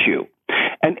hurt you.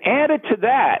 And added to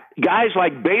that, guys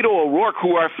like Beto O'Rourke,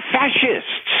 who are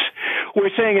fascists, who are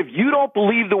saying, if you don't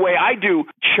believe the way I do,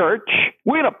 church,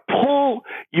 we're going to pull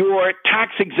your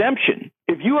tax exemption.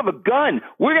 If you have a gun,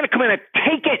 we're going to come in and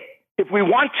take it if we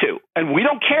want to. And we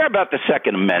don't care about the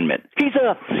Second Amendment. He's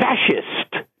a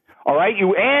fascist. All right,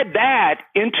 you add that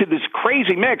into this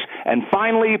crazy mix. And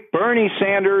finally, Bernie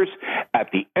Sanders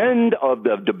at the end of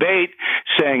the debate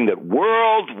saying that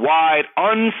worldwide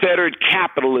unfettered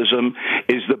capitalism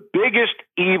is the biggest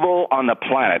evil on the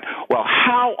planet. Well,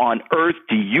 how on earth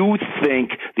do you think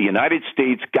the United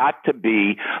States got to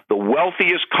be the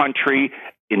wealthiest country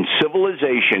in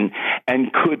civilization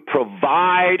and could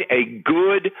provide a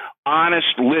good,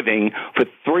 honest living for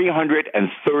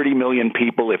 330 million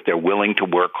people if they're willing to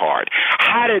work hard?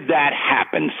 How did that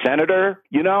happen, Senator?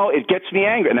 You know, it gets me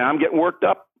angry. Now I'm getting worked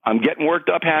up.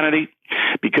 Hannity,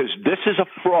 because this is a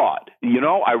fraud. You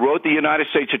know, I wrote the United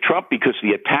States of Trump because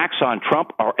the attacks on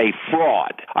Trump are a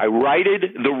fraud. I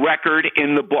righted the record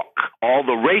in the book. All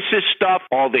the racist stuff,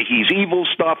 all the he's evil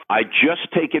stuff, I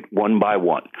just take it one by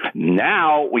one.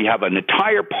 Now we have an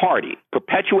entire party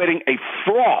perpetuating a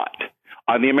fraud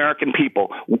on the American people,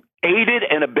 aided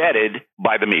and abetted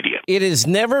by the media. It has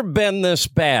never been this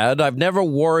bad. I've never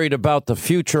worried about the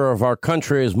future of our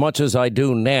country as much as I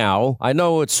do now. I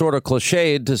know it's sort of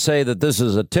cliched to say that this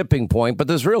is a tipping point, but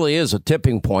this really is a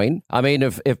tipping point. I mean,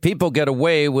 if people get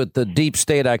away with the deep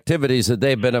state activities that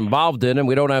they've been involved in, and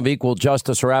we don't have equal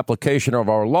justice or application of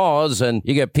our laws, and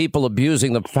you get people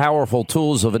abusing the powerful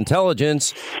tools of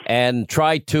intelligence and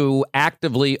try to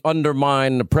actively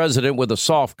undermine the president with a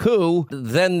soft coup,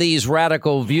 then these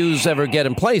radical views ever get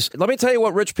in place. Let me tell tell you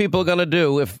what rich people are going to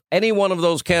do if any one of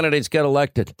those candidates get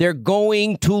elected. They're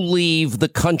going to leave the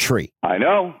country. I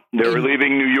know. They're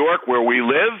leaving New York, where we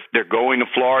live. They're going to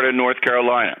Florida and North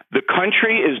Carolina. The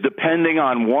country is depending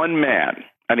on one man,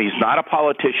 and he's not a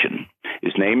politician.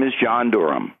 His name is John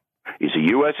Durham. He's a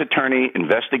U.S. attorney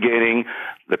investigating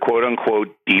the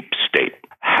quote-unquote deep state,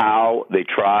 how they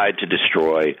tried to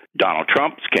destroy Donald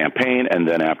Trump's campaign and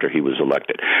then after he was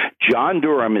elected. John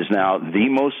Durham is now the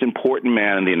most important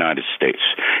man in the United States.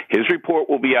 His report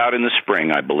will be out in the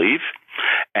spring, I believe,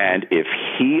 and if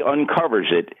he uncovers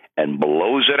it and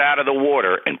blows it out of the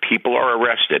water and people are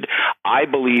arrested, I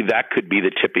believe that could be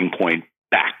the tipping point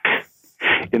back.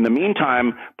 In the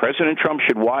meantime, President Trump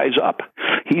should wise up.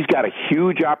 He's got a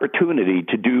huge opportunity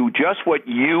to do just what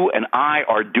you and I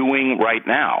are doing right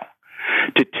now,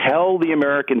 to tell the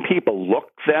American people,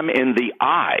 look them in the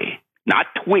eye, not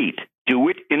tweet, do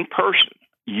it in person.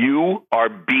 You are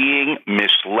being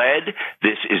misled.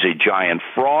 This is a giant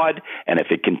fraud. And if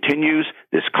it continues,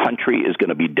 this country is going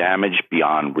to be damaged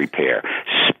beyond repair.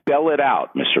 Spell it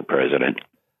out, Mr. President.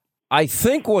 I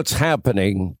think what's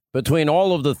happening between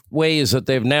all of the ways that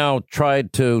they've now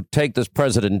tried to take this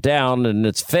president down and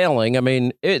it's failing. I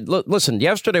mean, listen,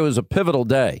 yesterday was a pivotal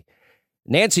day.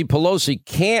 Nancy Pelosi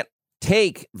can't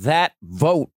take that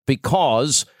vote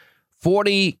because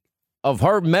 40 of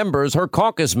her members, her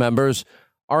caucus members,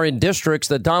 are in districts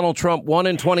that Donald Trump won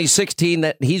in 2016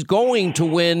 that he's going to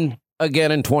win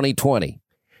again in 2020.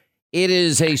 It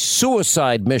is a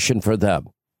suicide mission for them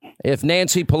if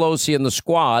Nancy Pelosi and the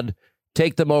squad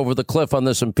take them over the cliff on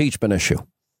this impeachment issue.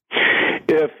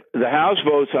 If the House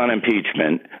votes on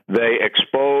impeachment, they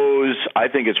expose, I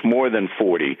think it's more than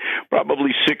 40,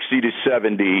 probably 60 to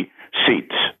 70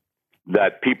 seats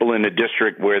that people in the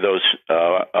district where those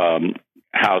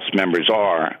House members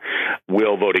are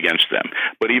will vote against them.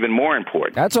 But even more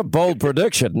important. That's a bold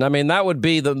prediction. I mean, that would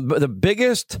be the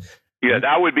biggest. Yeah,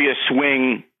 that would be a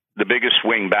swing. The biggest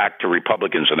swing back to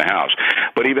Republicans in the House.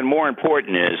 But even more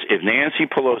important is if Nancy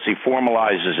Pelosi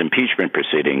formalizes impeachment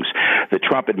proceedings, the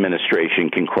Trump administration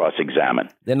can cross-examine.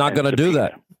 They're not going to do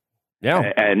that. Yeah.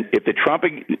 And if the Trump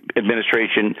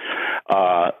administration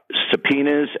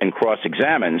subpoenas and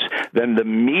cross-examines, then the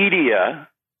media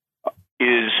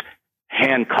is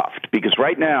handcuffed. Because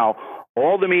right now,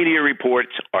 all the media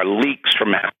reports are leaks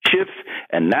from Schiff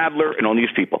and Nadler and all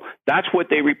these people. That's what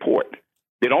they report.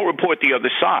 They don't report the other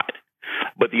side.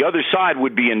 But the other side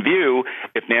would be in view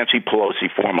if Nancy Pelosi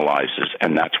formalizes,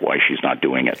 and that's why she's not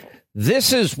doing it.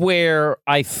 This is where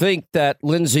I think that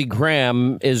Lindsey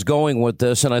Graham is going with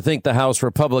this, and I think the House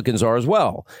Republicans are as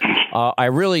well. I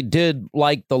really did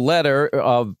like the letter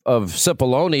of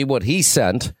Cipollone, what he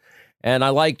sent, and I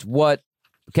liked what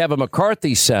Kevin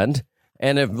McCarthy sent.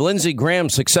 And if Lindsey Graham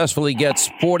successfully gets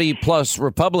 40 plus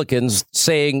Republicans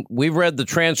saying, we've read the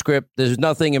transcript, there's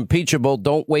nothing impeachable,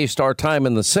 don't waste our time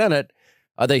in the Senate,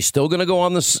 are they still going to go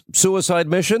on the suicide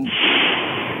mission?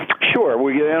 Sure.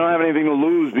 They don't have anything to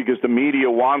lose because the media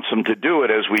wants them to do it,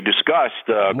 as we discussed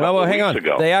a couple of weeks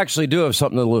ago. They actually do have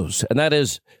something to lose. And that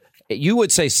is, you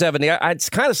would say 70. It's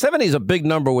kind of 70 is a big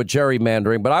number with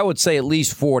gerrymandering, but I would say at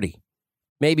least 40,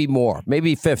 maybe more,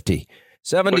 maybe 50.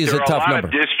 70 is a tough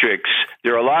number.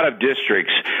 There are a lot of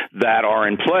districts that are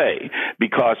in play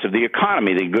because of the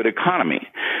economy, the good economy.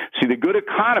 See, the good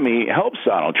economy helps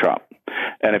Donald Trump.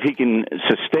 And if he can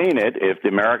sustain it, if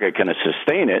America can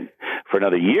sustain it for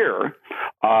another year,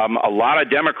 a lot of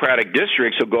Democratic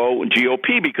districts will go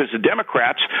GOP because the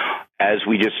Democrats, as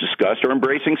we just discussed, are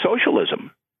embracing socialism.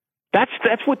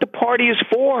 That's what the party is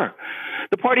for.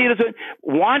 The party doesn't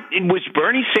want. Was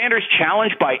Bernie Sanders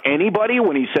challenged by anybody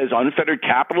when he says unfettered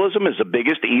capitalism is the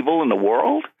biggest evil in the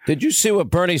world? Did you see what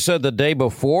Bernie said the day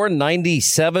before?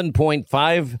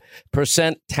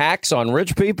 97.5% tax on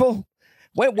rich people.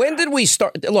 When did we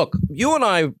start? Look, you and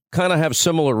I kind of have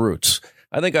similar roots.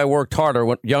 I think I worked harder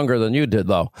when younger than you did,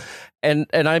 though. And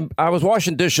I was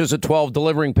washing dishes at 12,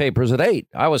 delivering papers at 8.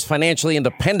 I was financially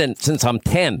independent since I'm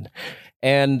 10.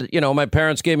 And, you know, my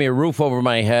parents gave me a roof over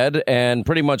my head and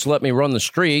pretty much let me run the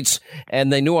streets.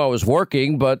 And they knew I was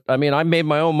working. But, I mean, I made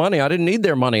my own money. I didn't need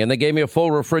their money. And they gave me a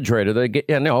full refrigerator,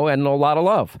 and a lot of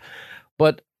love.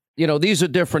 But, you know, these are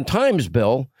different times,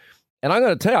 Bill. And I'm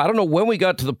going to tell you, I don't know when we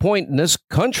got to the point in this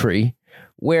country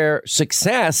where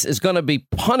success is going to be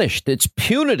punished. It's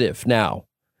punitive now.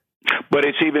 But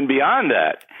it's even beyond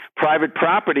that. Private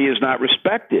property is not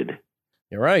respected.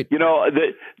 You're right. You know,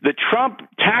 the Trump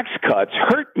tax cuts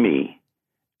hurt me,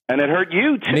 and it hurt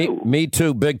you, too. Me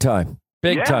too, big time.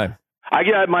 Big time.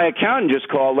 My accountant just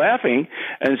called laughing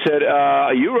and said,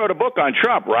 you wrote a book on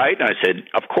Trump, right? And I said,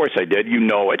 of course I did. You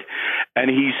know it. And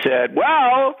he said,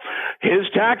 well, his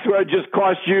tax rate just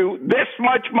cost you this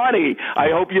much money. I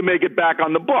hope you make it back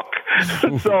on the book.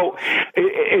 So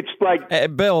it's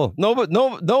like... Bill,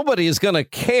 nobody is going to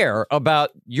care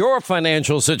about your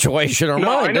financial situation or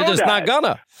mine. They're just not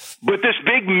gonna. But this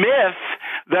big myth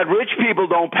that rich people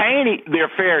don't pay their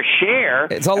fair share,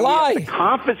 it's a lie. To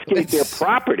confiscate their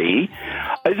property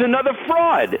is another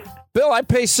fraud. Bill, I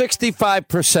pay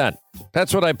 65%.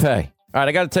 That's what I pay. All right,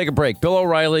 I got to take a break. Bill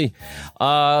O'Reilly,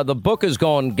 the book is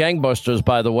going gangbusters,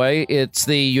 by the way. It's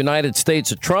The United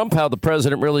States of Trump, How the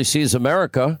President Really Sees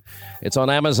America. It's on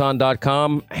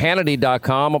Amazon.com,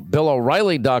 Hannity.com,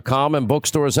 BillO'Reilly.com, and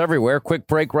bookstores everywhere. Quick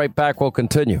break, right back. We'll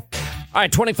continue. All right,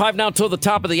 25 now till the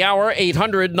top of the hour,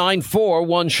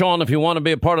 800-941-SEAN if you want to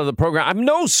be a part of the program. I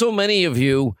know so many of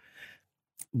you,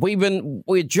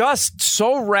 we're just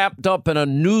so wrapped up in a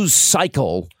news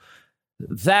cycle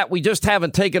that we just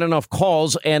haven't taken enough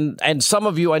calls. And some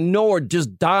of you I know are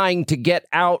just dying to get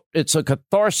out. It's a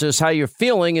catharsis, how you're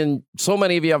feeling. And so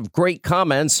many of you have great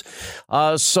comments.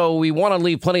 So we want to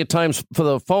leave plenty of time for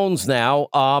the phones now.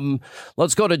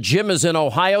 Let's go to Jim is in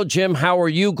Ohio. Jim, how are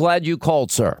you? Glad you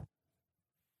called, sir.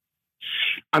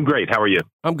 I'm great. How are you?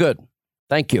 I'm good.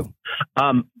 Thank you.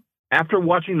 After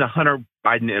watching the Hunter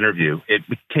Biden interview, it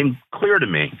became clear to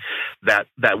me that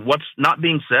what's not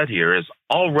being said here is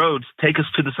all roads take us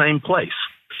to the same place.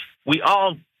 We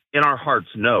all, in our hearts,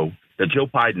 know that Joe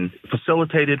Biden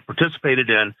facilitated, participated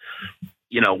in,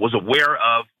 was aware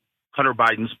of Hunter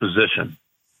Biden's position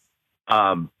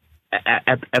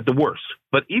at the worst.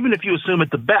 But even if you assume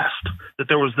at the best that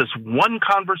there was this one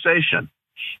conversation,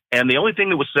 and the only thing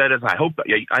that was said is,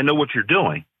 I know what you're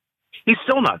doing. He's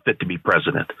still not fit to be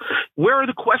president. Where are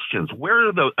the questions? Where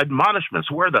are the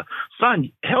admonishments? Where are the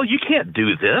son? Hell, you can't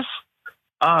do this.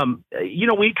 We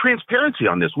need transparency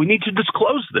on this. We need to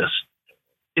disclose this.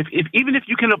 Even if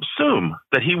you can assume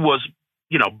that he was,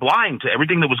 blind to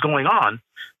everything that was going on,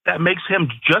 that makes him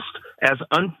just as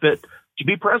unfit to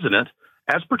be president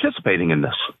as participating in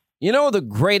this. You know, the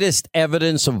greatest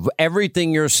evidence of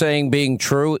everything you're saying being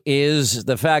true is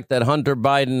the fact that Hunter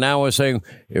Biden now is saying,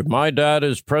 if my dad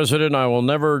is president, I will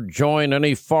never join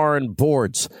any foreign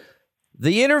boards.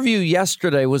 The interview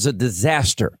yesterday was a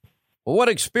disaster. Well, what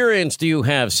experience do you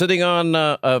have sitting on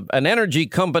an energy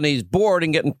company's board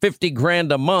and getting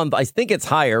 $50,000 a month? I think it's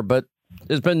higher, but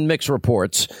there's been mixed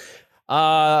reports.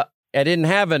 I didn't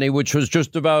have any, which was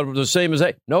just about the same as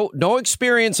that. No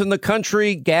experience in the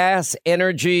country, gas,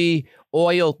 energy,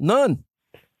 oil, none.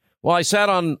 Well, I sat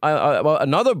on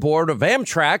another board of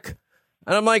Amtrak,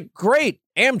 and I'm like, great,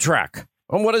 Amtrak.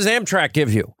 And what does Amtrak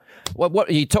give you?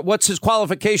 What's his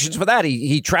qualifications for that?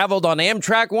 He traveled on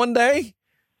Amtrak one day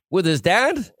with his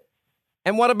dad?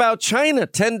 And what about China?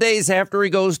 10 days after he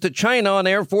goes to China on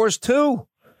Air Force Two?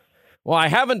 Well, I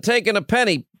haven't taken a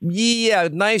penny. Yeah,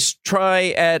 nice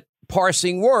try at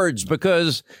parsing words,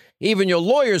 because even your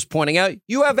lawyer's pointing out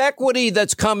you have equity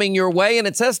that's coming your way, and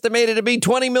it's estimated to be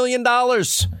 $20 million.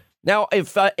 Now,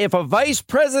 if a vice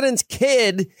president's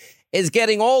kid is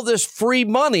getting all this free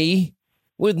money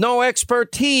with no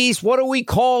expertise, what do we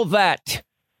call that?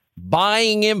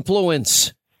 Buying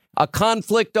influence, a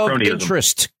conflict of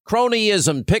interest,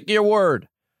 cronyism, pick your word.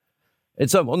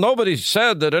 Nobody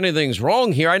said that anything's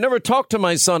wrong here. I never talked to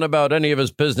my son about any of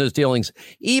his business dealings.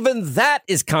 Even that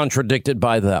is contradicted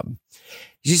by them.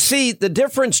 You see, the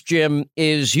difference, Jim,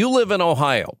 is you live in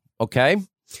Ohio, okay?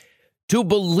 To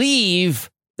believe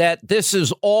that this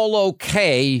is all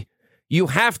okay, you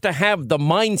have to have the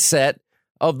mindset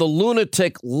of the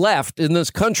lunatic left in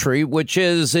this country, which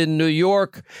is in New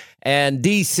York and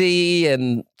D.C.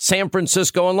 and San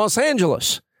Francisco and Los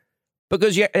Angeles.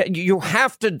 Because you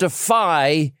have to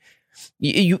defy,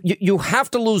 you have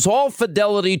to lose all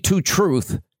fidelity to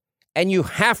truth, and you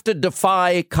have to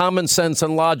defy common sense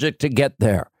and logic to get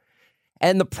there.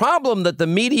 And the problem that the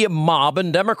media mob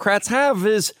and Democrats have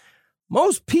is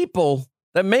most people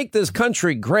that make this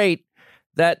country great,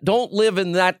 that don't live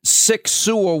in that sick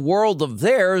sewer world of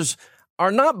theirs,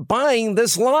 are not buying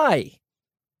this lie.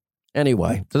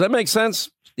 Anyway, does that make sense?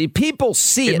 The people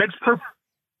see it. It makes perfect.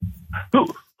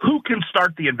 Who can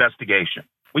start the investigation?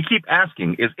 We keep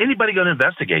asking, is anybody going to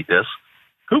investigate this?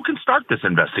 Who can start this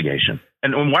investigation?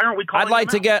 And why aren't we calling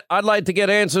I'd like to get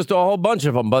answers to a whole bunch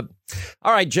of them. But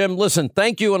all right, Jim, listen,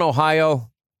 thank you in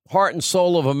Ohio, heart and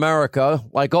soul of America,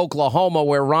 like Oklahoma,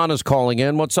 where Ron is calling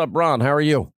in. What's up, Ron? How are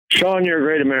you? Sean, you're a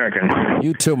great American.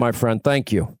 You too, my friend.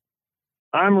 Thank you.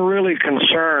 I'm really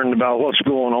concerned about what's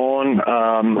going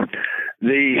on.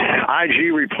 The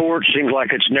IG report seems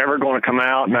like it's never going to come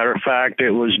out. Matter of fact, it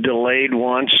was delayed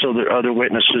once so that other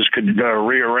witnesses could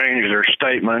rearrange their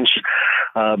statements.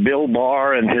 Bill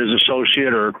Barr and his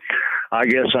associate are, I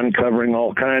guess, uncovering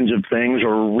all kinds of things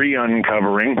or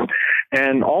re-uncovering.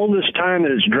 And all this time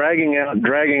that it's dragging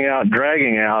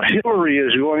out, Hillary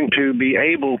is going to be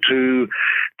able to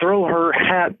throw her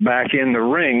hat back in the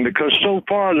ring because so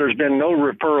far there's been no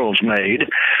referrals made.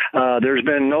 There's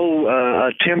been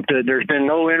no there's been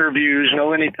no interviews,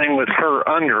 no anything with her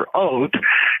under oath.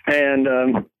 And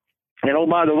oh,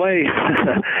 by the way,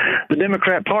 the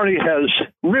Democrat Party has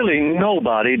really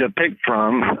nobody to pick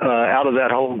from out of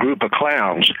that whole group of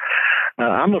clowns.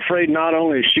 I'm afraid not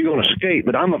only is she going to escape,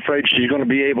 but I'm afraid she's going to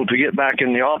be able to get back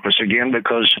in the office again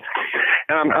because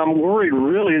I'm worried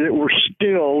really that we're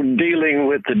still dealing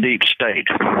with the deep state.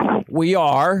 We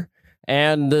are.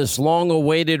 And this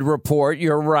long-awaited report,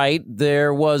 you're right,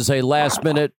 there was a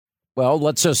last-minute, well,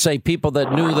 let's just say people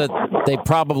that knew that they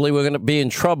probably were going to be in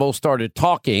trouble started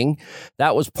talking.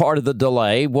 That was part of the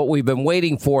delay. What we've been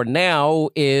waiting for now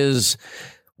is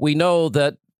we know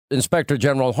that Inspector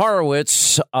General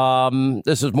Horowitz,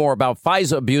 this is more about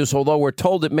FISA abuse, although we're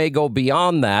told it may go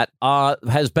beyond that,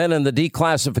 has been in the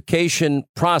declassification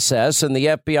process, and the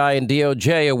FBI and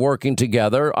DOJ are working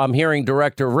together. I'm hearing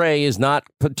Director Rowe is not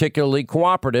particularly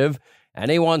cooperative,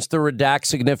 and he wants to redact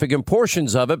significant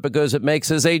portions of it because it makes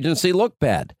his agency look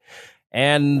bad.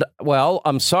 And, well,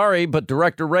 I'm sorry, but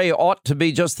Director Rowe ought to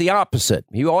be just the opposite.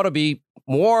 He ought to be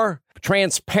more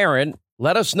transparent.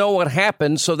 Let us know what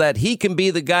happened so that he can be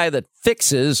the guy that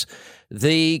fixes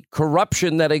the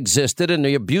corruption that existed and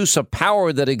the abuse of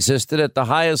power that existed at the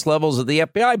highest levels of the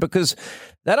FBI, because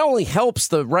that only helps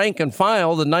the rank and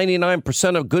file, the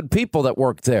 99% of good people that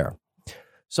work there.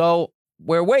 So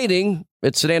we're waiting.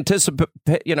 It's an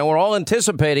we're all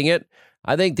anticipating it.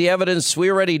 I think the evidence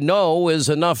we already know is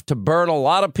enough to burn a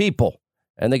lot of people,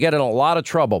 and they get in a lot of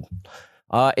trouble.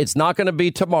 It's not going to be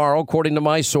tomorrow, according to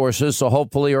my sources, so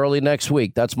hopefully early next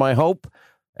week. That's my hope,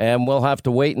 and we'll have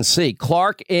to wait and see.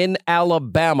 Clark in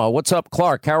Alabama. What's up,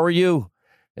 Clark? How are you?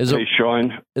 Hey,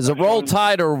 Sean. Is it Roll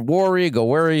Tide or War Eagle?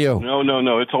 Where are you?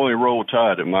 No. It's only Roll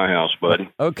Tide at my house, buddy.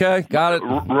 Okay, got it.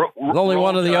 Only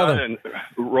one or the other.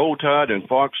 Roll Tide and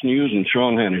Fox News and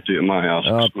Sean Hannity at my house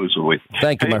exclusively.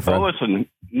 Thank you, my friend. Listen,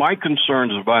 my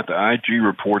concern is about the IG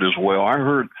report as well. I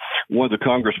heard one of the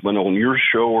congressmen on your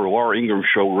show or Laura Ingram's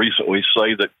show recently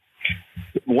say that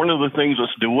one of the things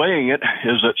that's delaying it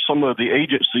is that some of the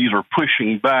agencies are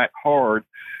pushing back hard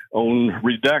on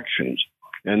redactions.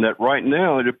 And that right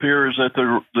now it appears that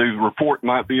the report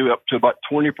might be up to about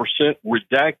 20%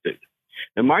 redacted.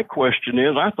 And my question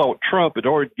is, I thought Trump had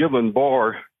already given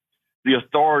Barr the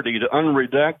authority to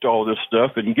unredact all this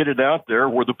stuff and get it out there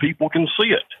where the people can see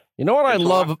it. You know what I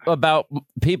love about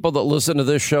people that listen to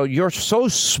this show? You're so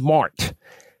smart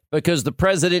because the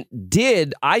president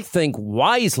did, I think,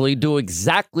 wisely do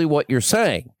exactly what you're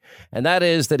saying. And that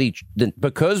is that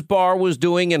because Barr was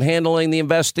doing and handling the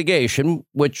investigation,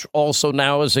 which also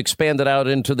now is expanded out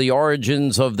into the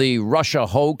origins of the Russia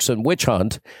hoax and witch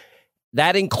hunt,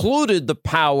 that included the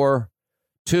power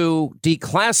to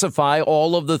declassify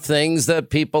all of the things that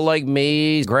people like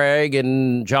me, Greg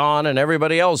and John and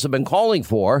everybody else have been calling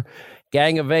for.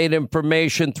 Gang of 8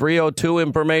 information, 302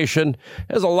 information.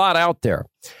 There's a lot out there.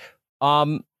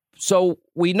 So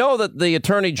we know that the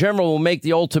attorney general will make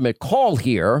the ultimate call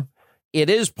here. It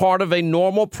is part of a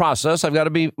normal process. I've got to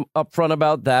be upfront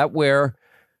about that, where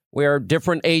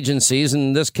different agencies,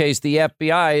 in this case, the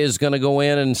FBI, is going to go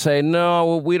in and say,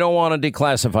 no, we don't want to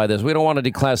declassify this. We don't want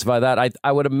to declassify that.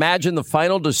 I would imagine the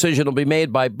final decision will be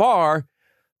made by Barr,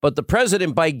 but the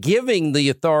president, by giving the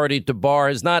authority to Barr,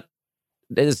 has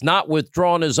not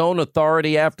withdrawn his own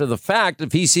authority after the fact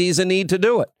if he sees a need to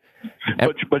do it.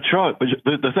 But Sean,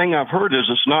 the thing I've heard is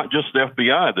it's not just the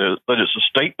FBI, that it's the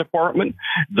State Department,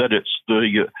 that it's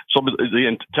some of the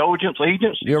intelligence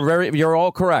agents. You're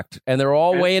all correct, and they're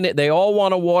all weighing it. They all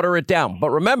want to water it down. But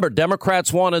remember,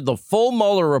 Democrats wanted the full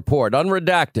Mueller report,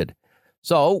 unredacted.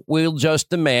 So we'll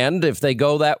just demand, if they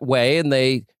go that way and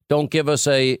they don't give us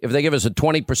if they give us a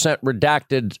 20%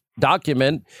 redacted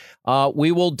document,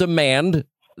 we will demand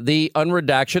the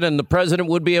unredaction, and the president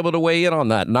would be able to weigh in on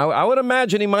that. And I would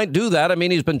imagine he might do that. I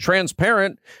mean, he's been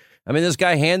transparent. I mean, this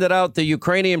guy handed out the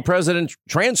Ukrainian president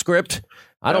transcript.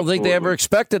 I don't think they ever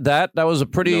expected that. That was a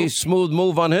pretty smooth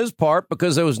move on his part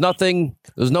because there was no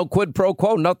quid pro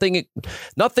quo, nothing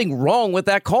wrong with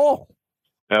that call.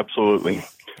 Absolutely.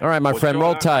 All right, my friend,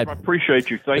 Roll Tide. I appreciate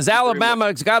you. Thank you. Alabama,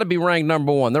 it's got to be ranked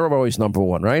number one. They're always number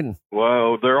one, right?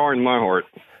 Well, they are in my heart.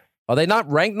 Are they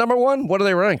not ranked number one? What are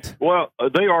they ranked? Well,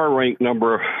 they are ranked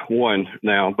number one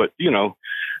now, but,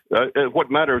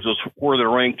 what matters is where they're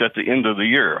ranked at the end of the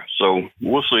year. So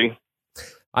we'll see.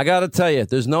 I got to tell you,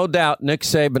 there's no doubt Nick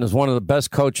Saban is one of the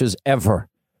best coaches ever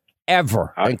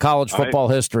in college football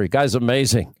history. Guy's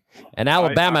amazing. And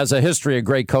Alabama has a history of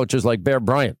great coaches like Bear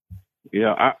Bryant.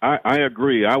 Yeah, I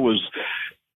agree. I was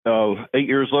 8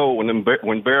 years old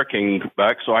when Bear came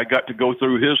back, so I got to go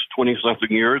through his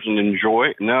 20-something years and enjoy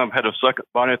it. And now I've had a second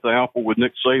bite at the apple with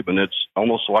Nick Saban. It's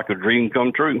almost like a dream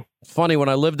come true. It's funny, when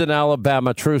I lived in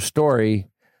Alabama, true story,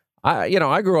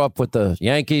 I grew up with the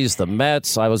Yankees, the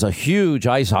Mets. I was a huge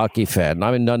ice hockey fan.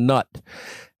 I mean, a nut.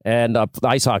 And an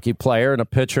ice hockey player and a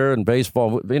pitcher and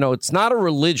baseball. It's not a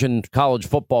religion, college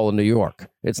football in New York.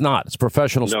 It's not. It's a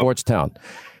professional sports town.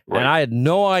 Right. And I had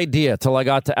no idea till I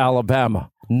got to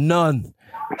Alabama. None.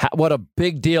 What a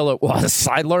big deal it was.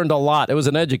 I learned a lot. It was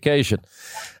an education.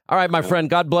 All right, my friend.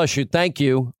 God bless you. Thank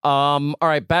you. All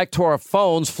right, back to our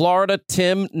phones. Florida,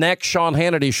 Tim, next Sean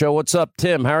Hannity Show. What's up,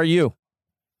 Tim? How are you?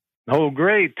 Oh,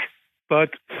 great. But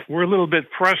we're a little bit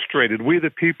frustrated. We, the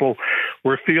people,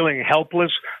 we're feeling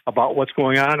helpless about what's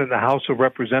going on in the House of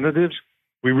Representatives.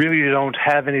 We really don't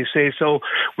have any say-so.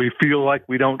 We feel like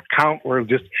we don't count. We're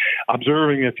just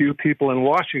observing a few people in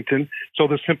Washington. So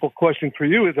the simple question for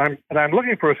you is, I'm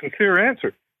looking for a sincere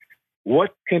answer.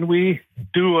 What can we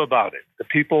do about it? The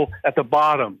people at the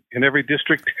bottom in every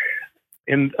district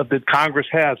that Congress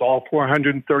has, all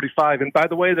 435. And by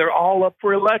the way, they're all up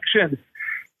for election.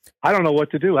 I don't know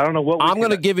what to do. I don't know what I'm going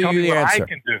to give you the answer.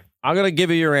 I'm going to give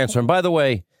you your answer. And by the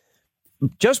way,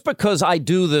 just because I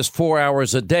do this 4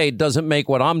 hours a day doesn't make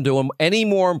what I'm doing any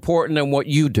more important than what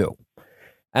you do.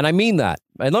 And I mean that.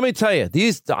 And let me tell you,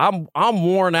 I'm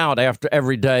worn out after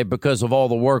every day because of all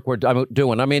the work I'm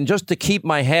doing. I mean, just to keep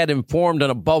my head informed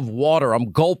and above water,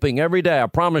 I'm gulping every day, I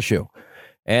promise you.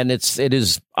 And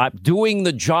I'm doing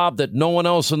the job that no one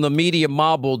else in the media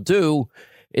mob will do.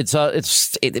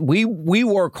 We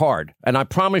work hard, and I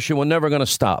promise you we're never going to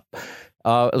stop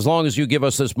as long as you give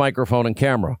us this microphone and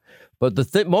camera. But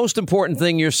the most important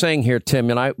thing you're saying here,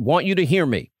 Tim, and I want you to hear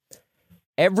me,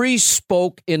 every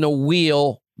spoke in a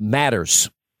wheel matters.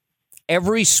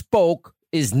 Every spoke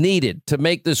is needed to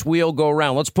make this wheel go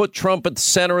around. Let's put Trump at the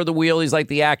center of the wheel. He's like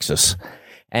the axis.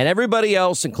 And everybody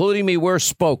else, including me, we're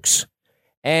spokes.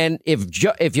 And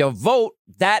if you vote,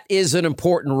 that is an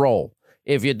important role.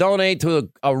 If you donate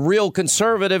to a real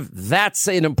conservative, that's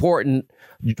an important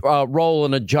role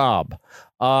in a job.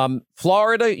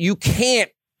 Florida, you can't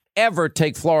ever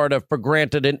take Florida for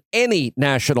granted in any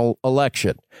national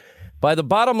election. But the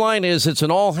bottom line is it's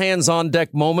an all hands on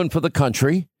deck moment for the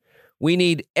country. We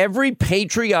need every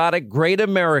patriotic, great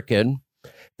American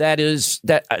that is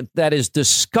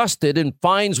disgusted and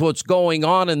finds what's going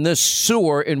on in this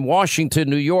sewer in Washington,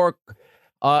 New York,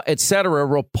 et cetera,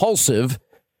 repulsive,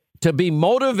 to be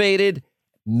motivated,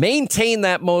 maintain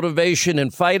that motivation,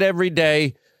 and fight every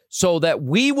day so that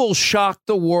we will shock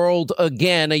the world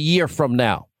again a year from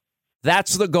now.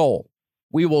 That's the goal.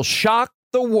 We will shock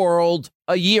the world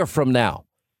a year from now.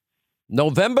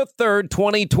 November 3rd,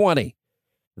 2020.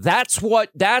 That's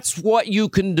what you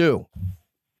can do.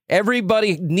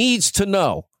 Everybody needs to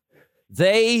know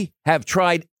they have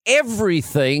tried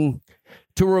everything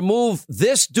to remove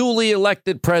this duly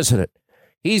elected president.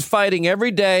 He's fighting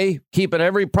every day, keeping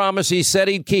every promise he said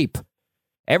he'd keep.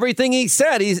 Everything he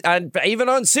said, even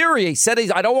on Syria, he said,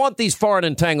 I don't want these foreign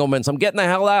entanglements. I'm getting the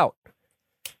hell out.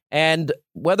 And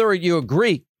whether you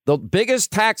agree, the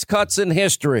biggest tax cuts in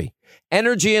history,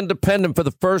 energy independent for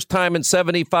the first time in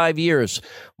 75 years,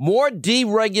 more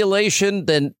deregulation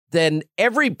than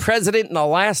every president in the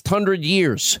last 100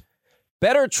 years,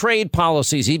 better trade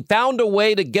policies. He found a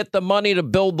way to get the money to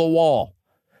build the wall.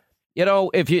 You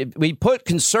know, we put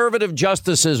conservative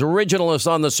justices, originalists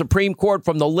on the Supreme Court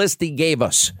from the list he gave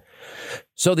us.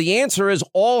 So the answer is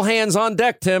all hands on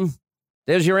deck, Tim.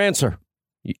 There's your answer.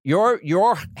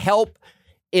 Your help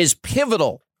is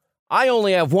pivotal. I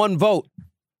only have one vote.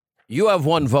 You have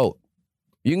one vote.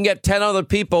 You can get 10 other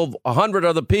people, 100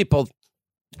 other people.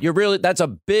 That's a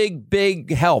big,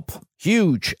 big help.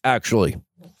 Huge, actually.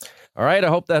 All right. I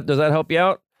hope does that help you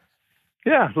out?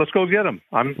 Yeah, let's go get them.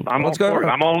 I'm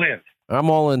all in.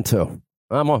 I'm all in too.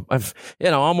 I'm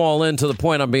all in to the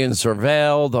point I'm being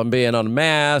surveilled. I'm being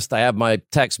unmasked. I have my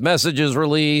text messages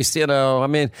released. I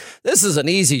mean, this is an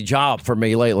easy job for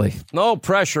me lately. No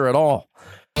pressure at all.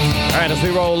 All right, as we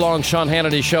roll along, Sean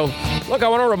Hannity Show. Look, I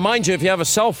want to remind you, if you have a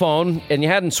cell phone and you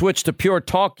hadn't switched to Pure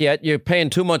Talk yet, you're paying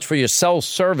too much for your cell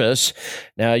service.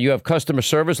 Now, you have customer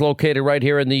service located right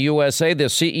here in the USA. The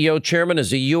CEO chairman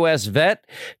is a U.S. vet,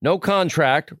 no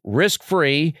contract,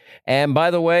 risk-free. And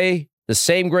by the way, the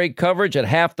same great coverage at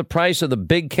half the price of the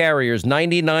big carriers.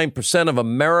 99% of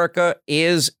America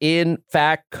is, in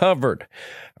fact, covered.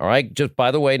 All right. Just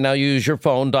by the way, now use your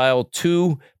phone, dial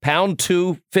pound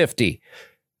 250.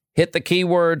 Hit the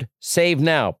keyword save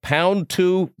now, pound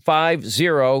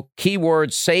 250,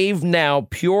 keyword save now,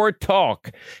 Pure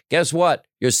Talk. Guess what?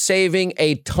 You're saving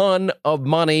a ton of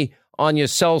money on your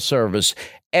cell service.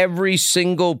 Every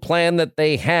single plan that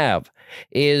they have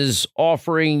is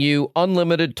offering you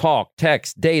unlimited talk,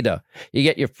 text, data. You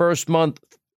get your first month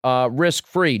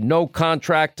risk-free, no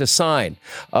contract to sign,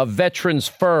 a veterans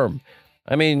firm.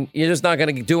 I mean, you're just not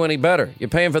going to do any better. You're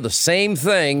paying for the same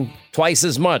thing twice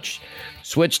as much.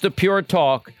 Switch to Pure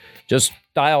Talk. Just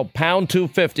dial pound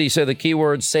 250, say the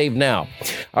keyword save now.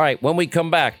 All right, when we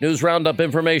come back, news roundup,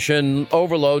 information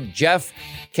overload. Jeff,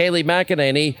 Kayleigh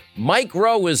McEnany, Mike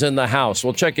Rowe is in the house.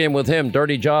 We'll check in with him,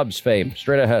 Dirty Jobs fame.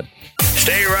 Straight ahead.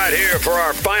 Stay right here for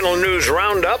our final news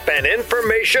roundup and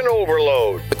information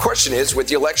overload. The question is, with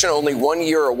the election only 1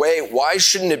 year away, why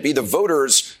shouldn't it be the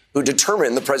voters who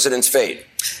determine the president's fate?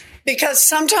 Because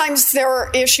sometimes there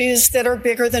are issues that are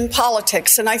bigger than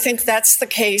politics, and I think that's the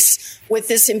case with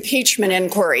this impeachment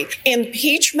inquiry.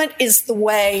 Impeachment is the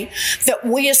way that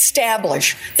we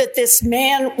establish that this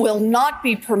man will not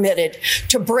be permitted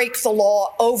to break the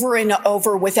law over and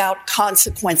over without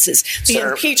consequences.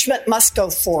 The impeachment must go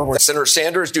forward. Senator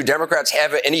Sanders, do Democrats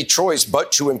have any choice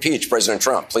but to impeach President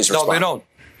Trump? Please respond. No, they don't.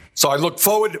 So I look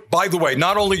forward, by the way,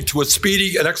 not only to a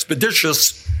speedy and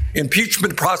expeditious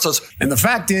impeachment process. And the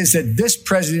fact is that this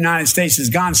president of the United States has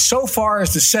gone so far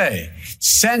as to say,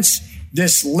 since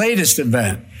this latest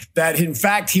event, that in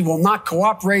fact he will not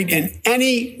cooperate in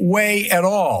any way at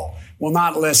all, will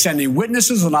not list any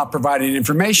witnesses, will not provide any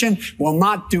information, will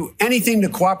not do anything to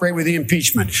cooperate with the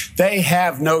impeachment. They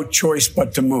have no choice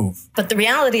but to move. But the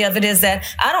reality of it is that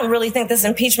I don't really think this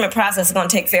impeachment process is going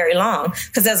to take very long,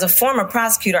 because as a former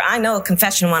prosecutor, I know a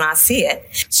confession when I see it.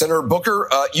 Senator Booker,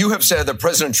 you have said that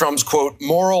President Trump's, quote,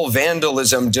 moral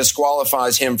vandalism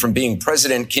disqualifies him from being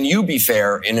president. Can you be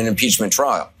fair in an impeachment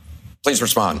trial? Please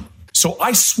respond. So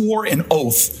I swore an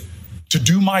oath to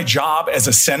do my job as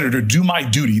a senator, do my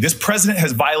duty. This president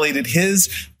has violated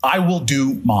his. I will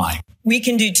do mine. We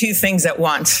can do two things at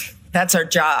once. That's our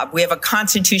job. We have a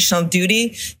constitutional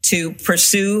duty to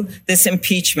pursue this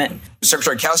impeachment.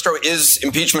 Secretary Castro, is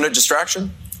impeachment a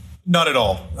distraction? Not at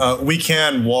all. We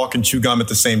can walk and chew gum at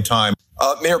the same time.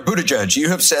 Mayor Buttigieg, you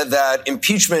have said that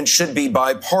impeachment should be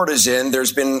bipartisan.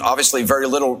 There's been obviously very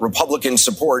little Republican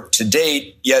support to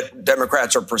date, yet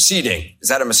Democrats are proceeding. Is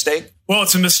that a mistake? Well,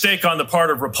 it's a mistake on the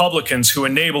part of Republicans who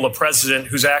enable a president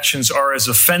whose actions are as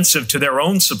offensive to their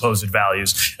own supposed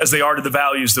values as they are to the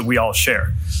values that we all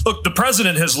share. Look, the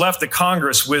president has left the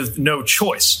Congress with no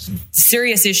choice.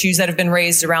 Serious issues that have been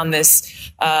raised around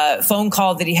this phone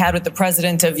call that he had with the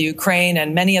president of Ukraine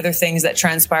and many other things that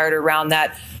transpired around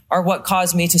that are what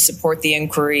caused me to support the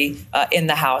inquiry in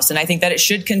the House. And I think that it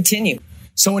should continue.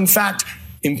 So, in fact,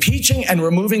 impeaching and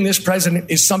removing this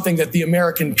president is something that the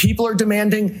American people are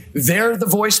demanding. They're the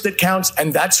voice that counts,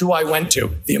 and that's who I went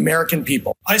to, the American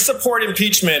people. I support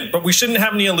impeachment, but we shouldn't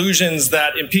have any illusions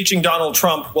that impeaching Donald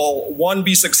Trump will, one,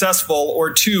 be successful,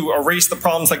 or two, erase the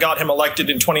problems that got him elected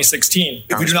in 2016.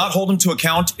 If we do not hold him to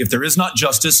account, if there is not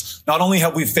justice, not only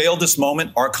have we failed this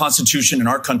moment, our Constitution and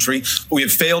our country, but we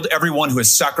have failed everyone who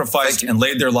has sacrificed and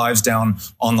laid their lives down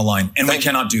on the line, and we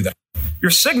cannot do that. Your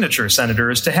signature,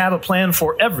 Senator, is to have a plan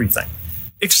for everything,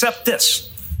 except this.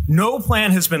 No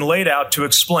plan has been laid out to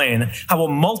explain how a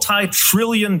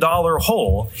multi-trillion-dollar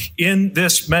hole in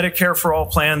this Medicare for All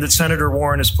plan that Senator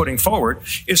Warren is putting forward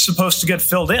is supposed to get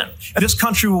filled in. And this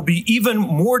country will be even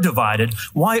more divided.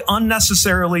 Why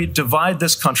unnecessarily divide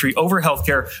this country over health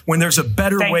care when there's a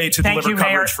better way to deliver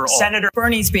coverage for all? Senator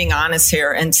Bernie's being honest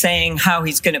here and saying how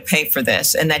he's going to pay for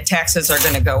this and that taxes are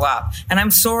going to go up. And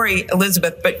I'm sorry,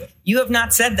 Elizabeth, but you have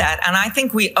not said that. And I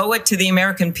think we owe it to the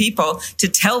American people to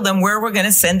tell them where we're going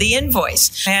to send the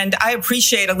invoice. And I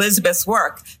appreciate Elizabeth's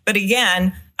work. But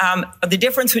again, the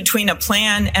difference between a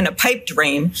plan and a pipe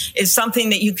dream is something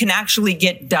that you can actually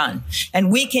get done.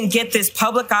 And we can get this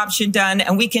public option done,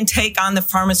 and we can take on the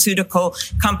pharmaceutical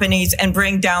companies and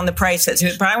bring down the prices.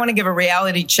 But I want to give a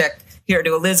reality check here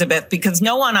to Elizabeth, because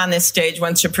no one on this stage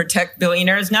wants to protect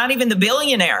billionaires. Not even the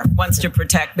billionaire wants to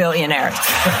protect billionaires.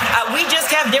 We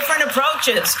just have different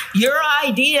approaches. Your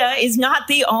idea is not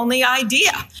the only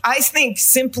idea. I think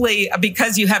simply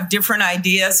because you have different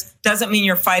ideas doesn't mean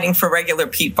you're fighting for regular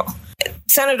people.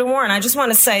 Senator Warren, I just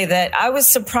want to say that I was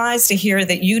surprised to hear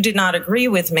that you did not agree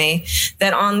with me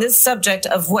that on this subject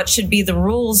of what should be the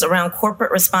rules around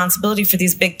corporate responsibility for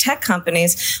these big tech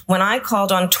companies, when I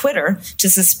called on Twitter to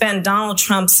suspend Donald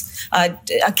Trump's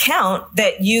account,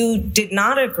 that you did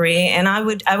not agree, and I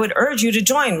would urge you to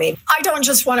join me. I don't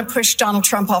just want to push Donald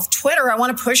Trump off Twitter. I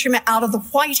want to push him out of the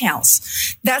White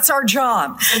House. That's our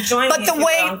job. Join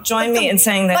me in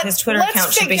saying that his Twitter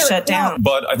account should be shut down.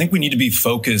 But I think we need to be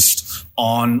focused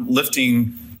on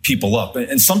lifting people up.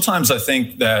 And sometimes I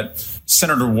think that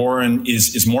Senator Warren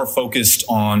is more focused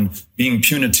on being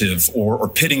punitive or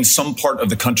pitting some part of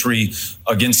the country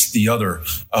against the other,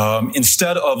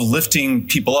 instead of lifting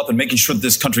people up and making sure that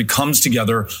this country comes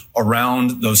together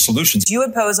around those solutions. Do you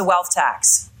oppose a wealth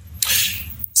tax?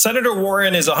 Senator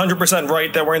Warren is 100%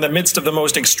 right that we're in the midst of the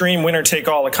most extreme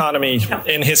winner-take-all economy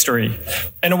in history.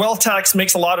 And a wealth tax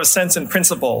makes a lot of sense in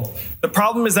principle. The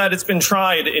problem is that it's been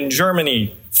tried in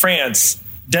Germany, France,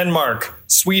 Denmark,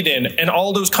 Sweden, and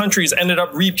all those countries ended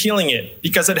up repealing it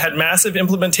because it had massive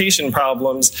implementation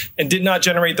problems and did not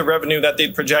generate the revenue that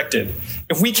they'd projected.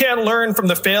 If we can't learn from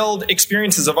the failed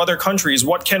experiences of other countries,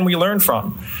 what can we learn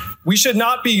from? We should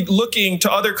not be looking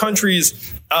to other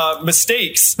countries'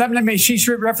 mistakes. She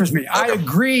referenced me. I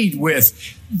agreed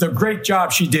with the great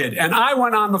job she did. And I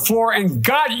went on the floor and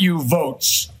got you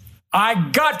votes. I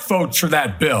got votes for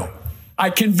that bill.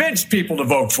 I convinced people to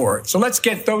vote for it. So let's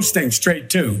get those things straight,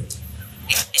 too.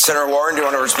 Senator Warren, do you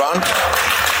want to respond?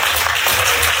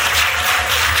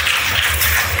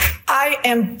 I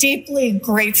am deeply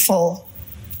grateful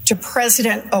to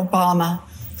President Obama,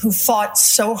 who fought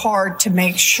so hard to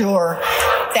make sure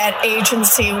that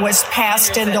agency was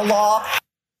passed into law.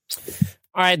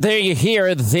 All right, there you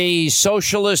hear the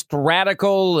socialist,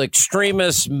 radical,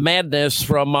 extremist madness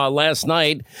from last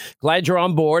night. Glad you're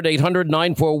on board.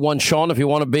 800-941-SEAN if you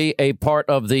want to be a part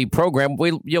of the program.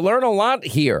 You learn a lot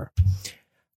here.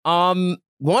 One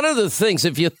of the things,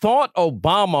 if you thought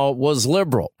Obama was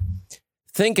liberal,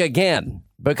 think again,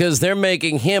 because they're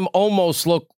making him almost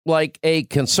look like a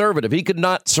conservative. He could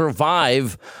not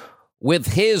survive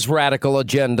with his radical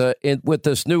agenda with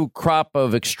this new crop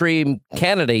of extreme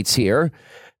candidates here.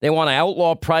 They want to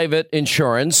outlaw private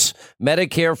insurance,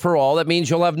 Medicare for all. That means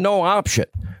you'll have no option.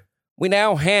 We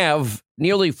now have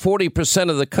nearly 40%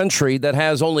 of the country that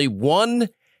has only one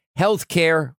health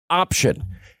care option.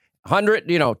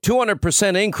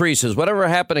 200% increases, whatever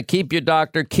happened to keep your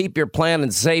doctor, keep your plan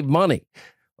and save money.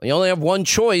 You only have one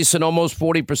choice in almost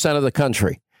 40% of the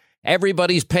country.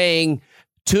 Everybody's paying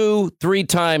 2-3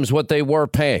 times what they were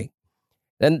paying.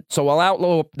 Then we'll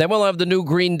outlaw. Then we'll have the new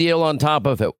Green Deal on top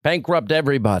of it. Bankrupt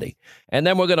everybody. And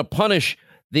then we're going to punish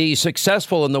the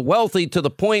successful and the wealthy to the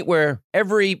point where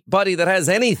everybody that has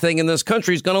anything in this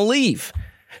country is going to leave.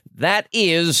 That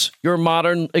is your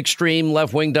modern extreme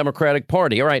left-wing Democratic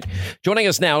Party. All right. Joining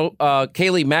us now,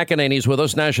 Kayleigh McEnany is with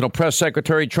us, National Press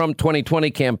Secretary, Trump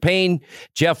 2020 campaign.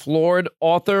 Jeff Lord,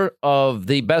 author of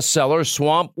the bestseller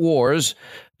Swamp Wars,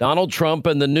 Donald Trump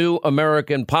and the New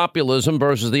American Populism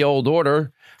versus the Old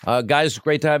Order. Guys,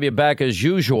 great to have you back as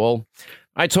usual. All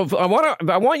right, so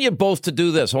I want you both to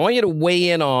do this. I want you to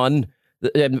weigh in on,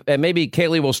 and maybe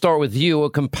Kayleigh, we'll start with you, a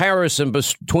comparison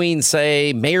between,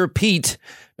 say, Mayor Pete,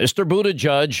 Mr.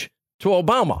 Buttigieg, to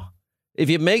Obama.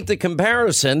 If you make the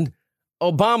comparison,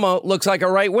 Obama looks like a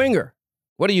right-winger.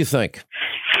 What do you think?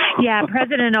 Yeah,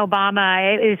 President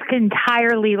Obama is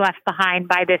entirely left behind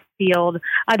by this field.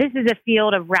 This is a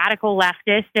field of radical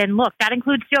leftists. And look, that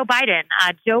includes Joe Biden.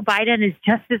 Joe Biden is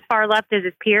just as far left as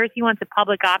his peers. He wants a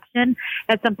public option.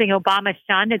 That's something Obama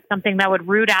shunned. It's something that would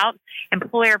root out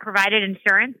employer-provided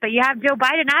insurance. But you have Joe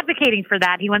Biden advocating for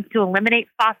that. He wants to eliminate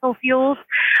fossil fuels.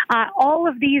 All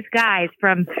of these guys,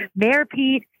 from Mayor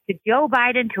Pete to Joe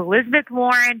Biden, to Elizabeth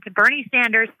Warren, to Bernie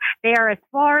Sanders, they are as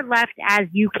far left as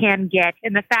you can get.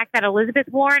 And the fact that Elizabeth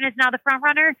Warren is now the front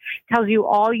runner tells you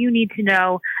all you need to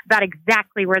know about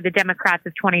exactly where the Democrats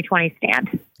of 2020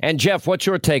 stand. And Jeff, what's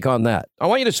your take on that? I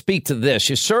want you to speak to this.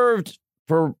 You served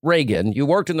for Reagan. You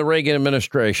worked in the Reagan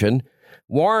administration.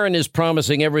 Warren is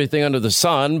promising everything under the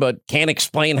sun, but can't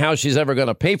explain how she's ever going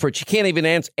to pay for it. She can't even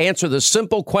answer the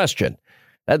simple question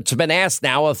that's been asked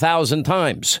now 1,000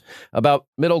 times about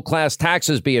middle-class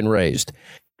taxes being raised.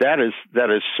 That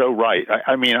is so right.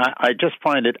 I mean, I just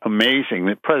find it amazing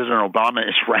that President Obama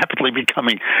is rapidly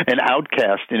becoming an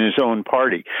outcast in his own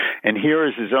party. And here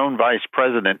is his own vice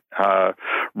president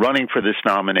running for this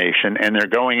nomination, and they're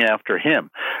going after him.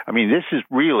 I mean, this is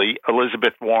really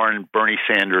Elizabeth Warren, Bernie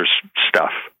Sanders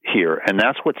stuff here, and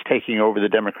that's what's taking over the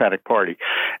Democratic Party.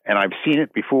 And I've seen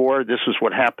it before. This was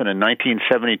what happened in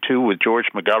 1972 with George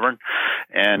McGovern,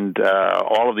 and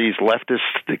all of these leftists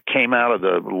that came out of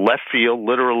the left field,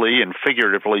 literally and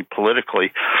figuratively,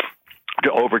 politically,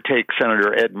 to overtake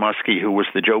Senator Ed Muskie, who was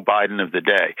the Joe Biden of the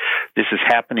day. This is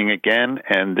happening again,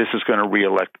 and this is going to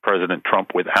reelect President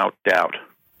Trump without doubt.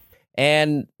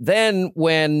 And then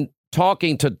when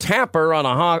talking to Tapper on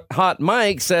a hot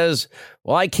mic says,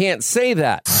 well, I can't say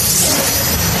that.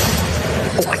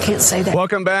 Oh, I can't say that.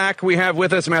 Welcome back. We have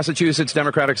with us Massachusetts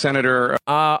Democratic Senator.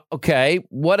 Okay.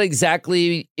 What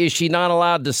exactly is she not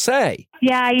allowed to say?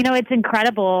 Yeah, it's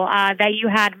incredible that you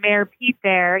had Mayor Pete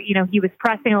there. He was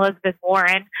pressing Elizabeth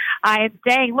Warren and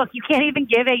saying, look, you can't even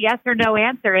give a yes or no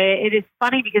answer. It is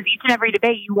funny because each and every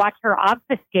debate you watch her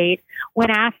obfuscate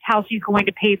when asked how she's going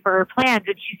to pay for her plans.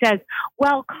 And she says,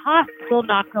 well, costs will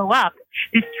not go up.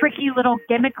 This tricky little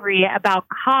gimmickry about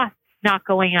costs not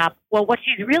going up. Well, what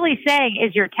she's really saying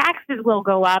is your taxes will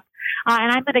go up,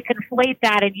 and I'm going to conflate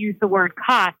that and use the word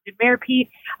cost. And Mayor Pete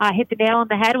hit the nail on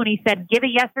the head when he said, give a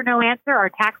yes or no answer.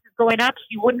 Are taxes going up?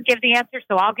 She wouldn't give the answer,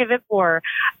 so I'll give it for her.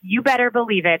 You better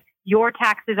believe it. Your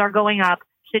taxes are going up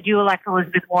should you elect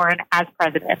Elizabeth Warren as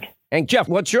president. And Jeff,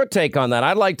 what's your take on that?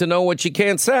 I'd like to know what she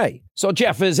can't say. So,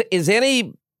 Jeff, is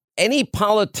any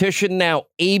politician now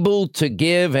able to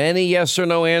give any yes or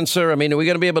no answer? I mean, are we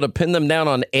going to be able to pin them down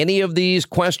on any of these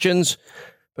questions?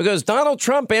 Because Donald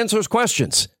Trump answers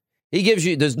questions. He gives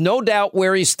you, there's no doubt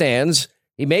where he stands.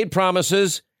 He made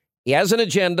promises. He has an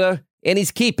agenda, and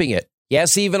he's keeping it.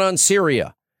 Yes, even on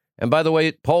Syria. And by the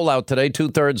way, poll out today,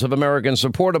 2/3 of Americans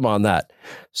support him on that.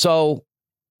 So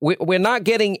we're not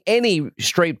getting any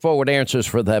straightforward answers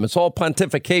for them. It's all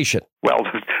pontification. Well,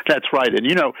 that's right. And,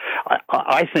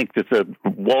 I think that the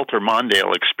Walter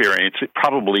Mondale experience, it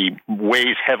probably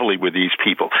weighs heavily with these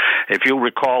people. If you'll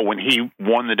recall, when he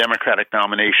won the Democratic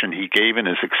nomination, he gave in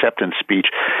his acceptance speech,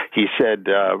 he said,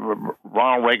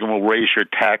 Ronald Reagan will raise your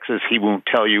taxes. He won't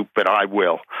tell you, but I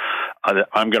will.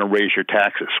 I'm going to raise your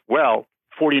taxes. Well,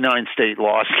 49 state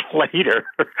loss later,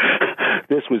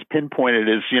 this was pinpointed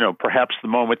as, perhaps the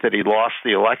moment that he lost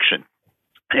the election.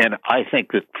 And I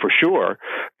think that for sure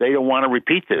they don't want to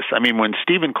repeat this. I mean, when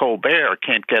Stephen Colbert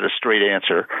can't get a straight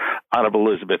answer out of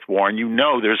Elizabeth Warren,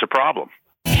 there's a problem.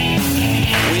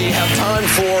 We have time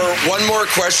for one more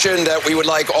question that we would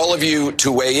like all of you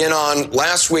to weigh in on.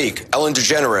 Last week, Ellen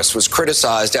DeGeneres was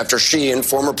criticized after she and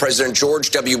former President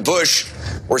George W. Bush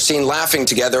were seen laughing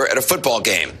together at a football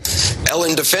game.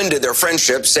 Ellen defended their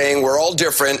friendship, saying we're all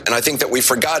different, and I think that we've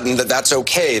forgotten that that's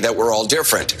okay, that we're all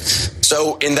different.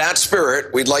 So in that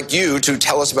spirit, we'd like you to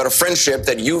tell us about a friendship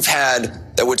that you've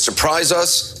had that would surprise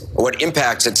us, or what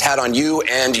impacts it's had on you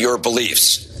and your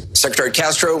beliefs. Secretary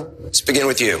Castro, let's begin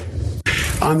with you.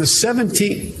 On the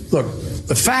 17th, look,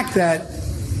 the fact that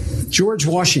George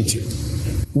Washington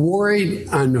worried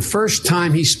on the first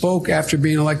time he spoke after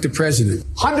being elected president,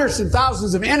 hundreds and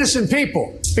thousands of innocent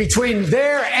people between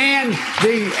there and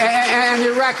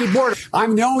the Iraqi border.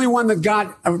 I'm the only one that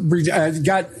got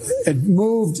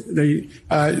moved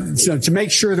to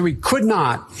make sure that we could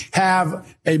not have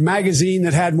a magazine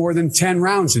that had more than 10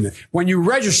 rounds in it. When you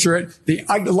register it, the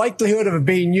likelihood of it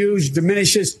being used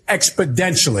diminishes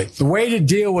exponentially. The way to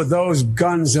deal with those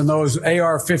guns and those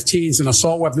AR-15s and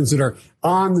assault weapons that are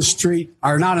on the street,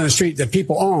 are not on the street, that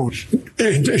people own,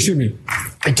 excuse me,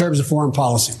 in terms of foreign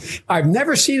policy. I've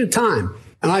never seen a time,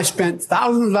 and I spent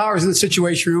thousands of hours in the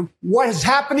Situation Room. What is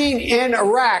happening in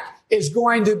Iraq is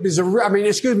going to,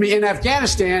 in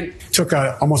Afghanistan, took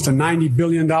almost a $90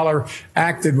 billion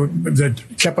act that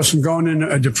kept us from going into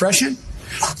a depression,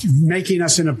 putting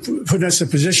us in a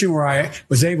position where I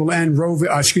was able to end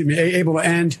able to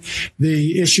end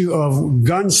the issue of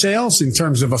gun sales in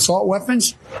terms of assault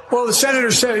weapons. Well, the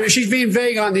senator said she's being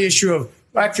vague on the issue of,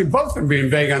 actually both are being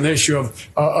vague on the issue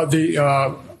of the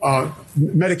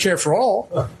Medicare for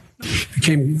all.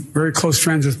 Became very close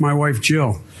friends with my wife,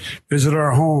 Jill. Visited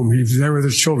our home. He was there with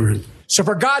his children. So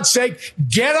for God's sake,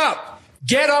 get up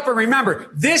and remember,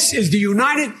 this is the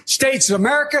United States of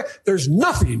America. There's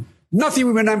nothing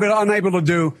we've been unable to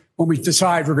do when we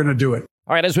decide we're going to do it.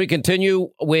 All right, as we continue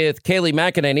with Kayleigh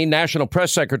McEnany, National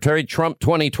Press Secretary, Trump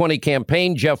 2020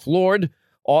 campaign, Jeff Lord,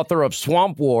 author of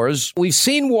Swamp Wars. We've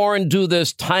seen Warren do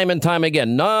this time and time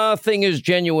again. Nothing is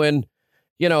genuine,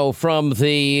 from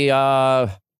the,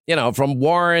 from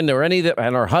Warren or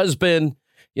and her husband.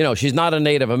 she's not a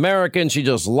Native American. She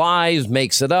just lies,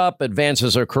 makes it up,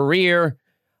 advances her career.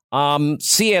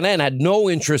 CNN had no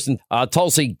interest in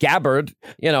Tulsi Gabbard.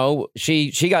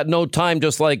 She got no time,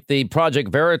 just like the Project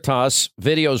Veritas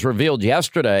videos revealed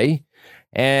yesterday.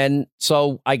 And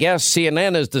so I guess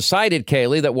CNN has decided,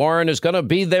 Kaylee, that Warren is going to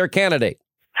be their candidate.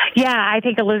 Yeah, I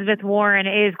think Elizabeth Warren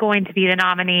is going to be the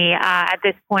nominee. At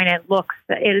this point,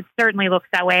 it certainly looks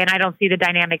that way, and I don't see the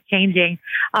dynamic changing.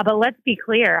 But let's be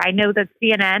clear. I know that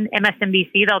CNN,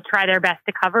 MSNBC, they'll try their best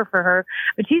to cover for her,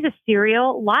 but she's a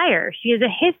serial liar. She has a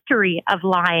history of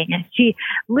lying. She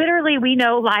literally, we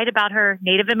know, lied about her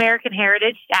Native American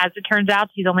heritage. As it turns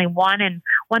out, she's only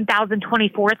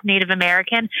 1,024th Native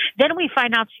American. Then we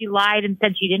find out she lied and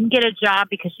said she didn't get a job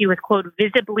because she was, quote,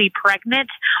 visibly pregnant,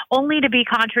 only to be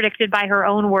contradicted by her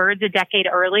own words a decade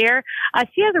earlier.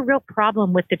 She has a real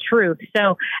problem with the truth.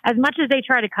 So as much as they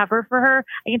try to cover for her,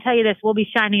 I can tell you this, we'll be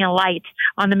shining a light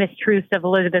on the mistruths of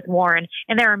Elizabeth Warren,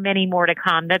 and there are many more to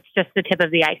come. That's just the tip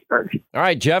of the iceberg. All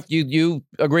right, Jeff, you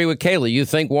agree with Kaylee. You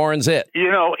think Warren's it?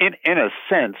 In a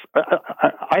sense,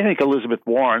 I think Elizabeth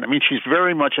Warren, she's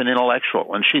very much an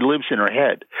intellectual, and she lives in her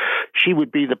head. She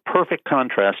would be the perfect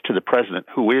contrast to the president,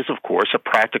 who is, of course, a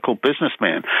practical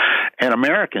businessman. And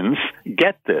Americans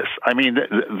get this.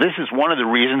 This is one of the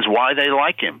reasons why they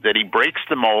like him, that he breaks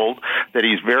the mold, that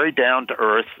he's very down to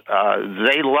earth.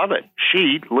 They love it.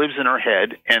 She lives in her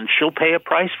head, and she'll pay a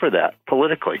price for that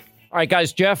politically. All right,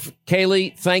 guys, Jeff,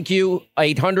 Kaylee, thank you.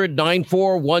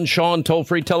 800-941-SEAN,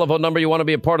 toll-free telephone number. You want to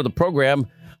be a part of the program.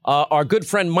 Our good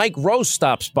friend Mike Rowe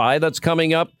stops by. That's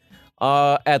coming up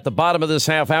at the bottom of this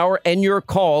half hour, and your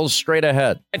calls straight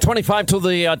ahead. At 25 to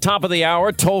the top of the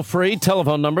hour, toll-free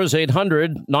telephone numbers,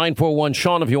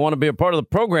 800-941-SEAN, if you want to be a part of the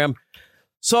program.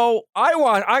 So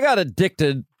I got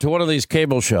addicted to one of these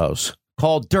cable shows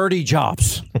called Dirty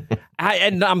Jobs.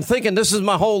 And I'm thinking this is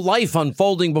my whole life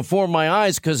unfolding before my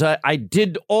eyes because I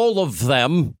did all of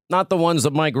them, not the ones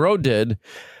that Mike Rowe did.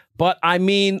 But I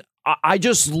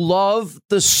just love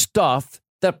the stuff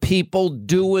that people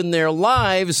do in their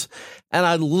lives. And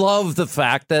I love the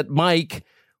fact that Mike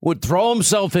would throw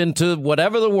himself into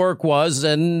whatever the work was.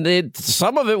 And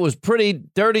some of it was pretty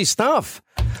dirty stuff.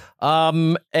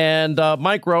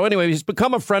 Mike Rowe, anyway, he's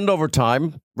become a friend over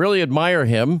time. Really admire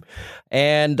him.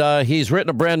 And he's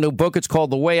written a brand new book. It's called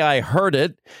The Way I Heard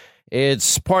It.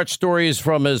 It's part stories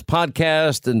from his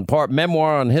podcast and part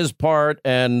memoir on his part.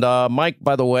 And Mike,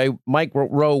 by the way, Mike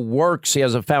Rowe works. He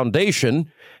has a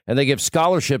foundation, and they give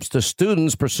scholarships to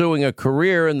students pursuing a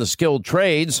career in the skilled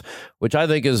trades, which I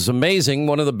think is amazing.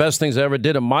 One of the best things I ever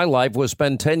did in my life was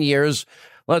spend 10 years.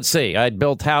 Let's see, I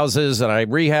built houses and I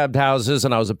rehabbed houses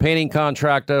and I was a painting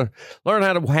contractor, learned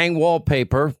how to hang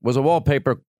wallpaper, was a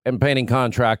wallpaper and painting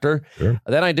contractor. Sure.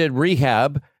 Then I did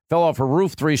rehab, fell off a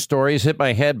roof 3 stories, hit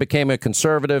my head, became a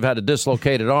conservative, had a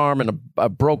dislocated arm and a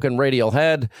broken radial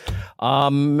head,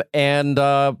 and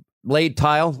laid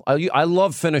tile. I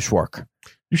love finish work.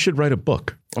 You should write a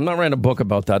book. I'm not writing a book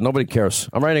about that. Nobody cares.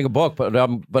 I'm writing a book, but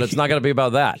it's not going to be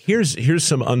about that. Here's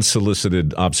some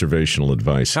unsolicited observational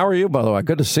advice. How are you, by the way?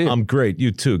 Good to see you. I'm great.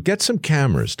 You too. Get some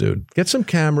cameras, dude. Get some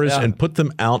cameras and put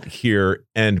them out here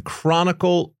and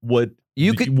chronicle what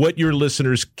your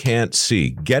listeners can't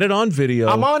see. Get it on video.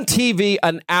 I'm on TV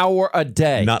an hour a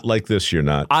day. Not like this, you're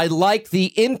not. I like the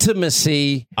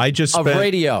intimacy of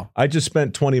radio. I just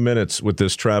spent 20 minutes with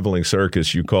this traveling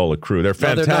circus you call a crew. They're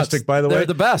fantastic, by the way. They're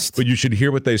the best. But you should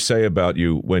hear what they say about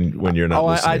you when you're not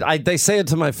listening. They say it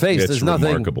to my face. It's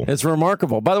remarkable. It's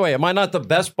remarkable. By the way, am I not the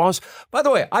best boss? By the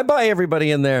way, I buy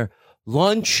everybody in there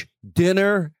lunch,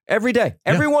 dinner, every day.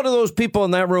 Every one of those people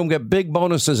in that room get big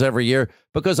bonuses every year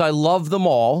because I love them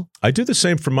all. I do the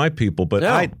same for my people, but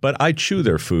I chew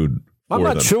their food. I'm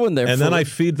not chewing their food. And then I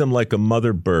feed them like a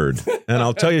mother bird. And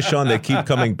I'll tell you, Sean, they keep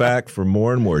coming back for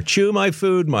more and more. Chew my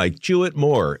food, Mike. Chew it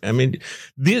more.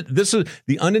 This is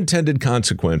the unintended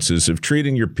consequences of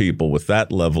treating your people with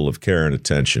that level of care and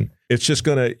attention. It's just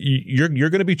you're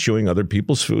going to be chewing other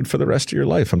people's food for the rest of your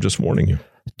life. I'm just warning you.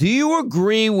 Do you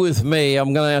agree with me?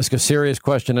 I'm going to ask a serious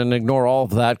question and ignore all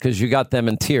of that because you got them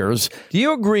in tears. Do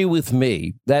you agree with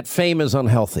me that fame is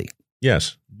unhealthy?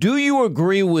 Yes. Do you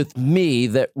agree with me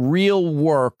that real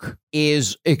work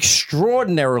is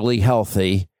extraordinarily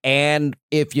healthy? And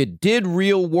if you did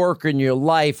real work in your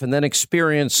life and then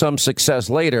experience some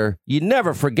success later, you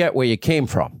never forget where you came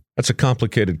from? That's a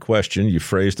complicated question. You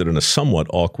phrased it in a somewhat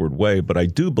awkward way, but I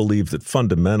do believe that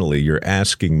fundamentally you're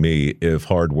asking me if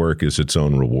hard work is its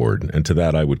own reward. And to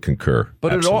that, I would concur.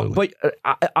 But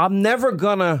I'm never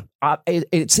gonna,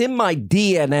 it's in my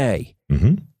DNA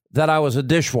that I was a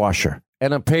dishwasher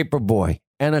and a paper boy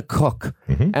and a cook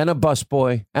and a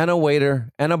busboy and a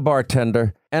waiter and a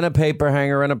bartender and a paper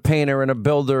hanger and a painter and a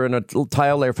builder and a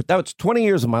tile layer. That was 20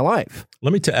 years of my life.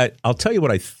 Let me I'll tell you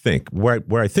what I think, where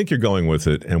I think you're going with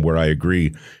it and where I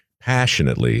agree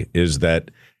passionately is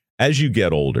that as you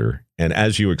get older and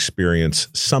as you experience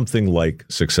something like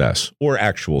success or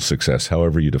actual success,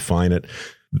 however you define it,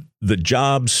 the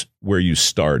jobs where you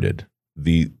started,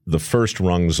 the first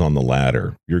rungs on the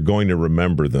ladder, you're going to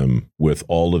remember them with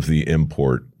all of the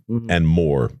import and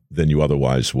more than you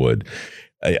otherwise would.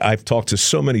 I've talked to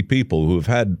so many people who have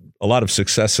had a lot of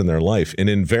success in their life, and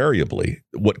invariably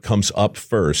what comes up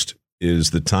first is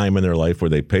the time in their life where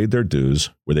they paid their dues,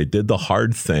 where they did the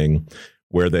hard thing,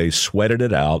 where they sweated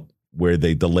it out, where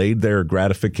they delayed their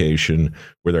gratification,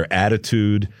 where their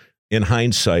attitude, in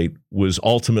hindsight, was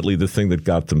ultimately the thing that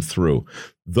got them through.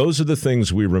 Those are the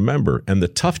things we remember. And the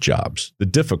tough jobs, the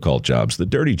difficult jobs, the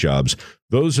dirty jobs,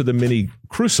 those are the mini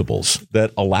crucibles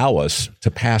that allow us to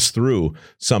pass through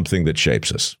something that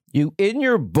shapes us. You, in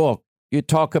your book, you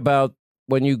talk about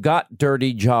when you got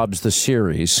Dirty Jobs, the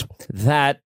series,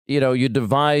 that, you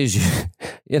devised,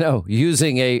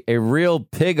 using a real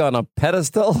pig on a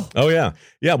pedestal. Oh, yeah.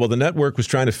 Yeah. Well, the network was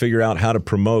trying to figure out how to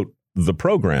promote the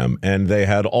program, and they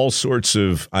had all sorts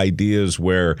of ideas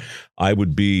where I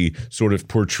would be sort of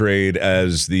portrayed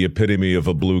as the epitome of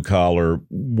a blue-collar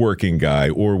working guy,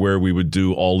 or where we would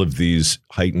do all of these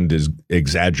heightened,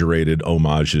 exaggerated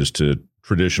homages to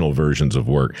traditional versions of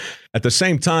work. At the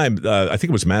same time, I think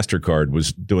it was MasterCard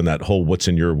was doing that whole "What's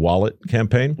in your wallet"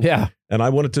 campaign. Yeah. And I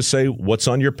wanted to say, what's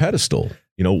on your pedestal?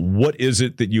 What is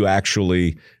it that you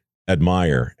actually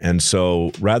admire? And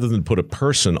so rather than put a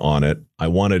person on it, I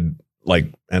wanted like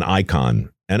an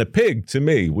icon. And a pig, to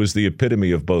me, was the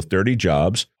epitome of both dirty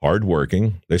jobs,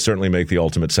 hardworking. They certainly make the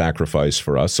ultimate sacrifice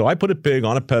for us. So I put a pig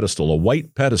on a pedestal, a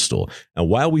white pedestal. And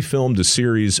while we filmed a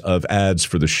series of ads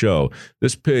for the show,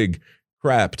 this pig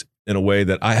crapped in a way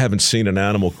that I haven't seen an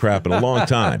animal crap in a long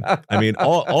time. I mean,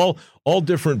 all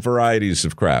different varieties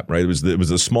of crap, right? It was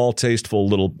the small, tasteful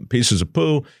little pieces of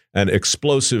poo and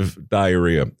explosive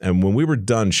diarrhea. And when we were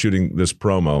done shooting this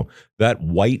promo, that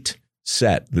white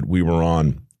set that we were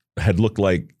on had looked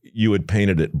like you had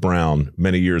painted it brown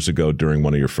many years ago during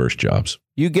one of your first jobs.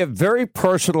 You get very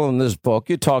personal in this book.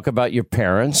 You talk about your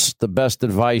parents, the best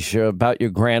advice about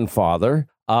your grandfather,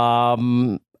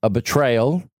 a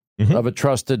betrayal of a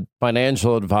trusted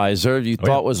financial advisor you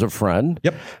thought was a friend.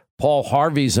 Yep. Paul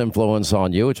Harvey's influence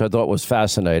on you, which I thought was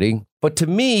fascinating. But to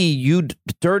me,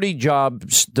 Dirty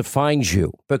Jobs defines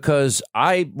you, because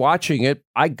watching it,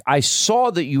 I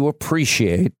saw that you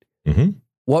appreciate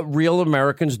what real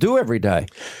Americans do every day.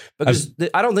 Because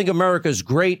I don't think America's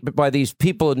great by these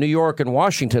people in New York and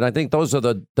Washington. I think those are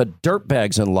the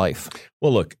dirtbags in life.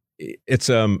 Well, look,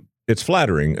 it's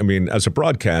flattering. I mean, as a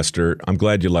broadcaster, I'm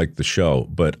glad you liked the show,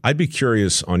 but I'd be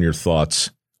curious on your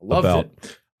thoughts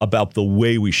about the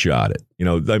way we shot it.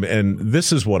 And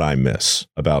this is what I miss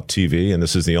about TV, and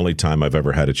this is the only time I've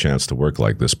ever had a chance to work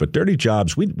like this. But Dirty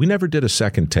Jobs, we never did a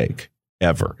second take,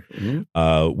 ever.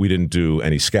 We didn't do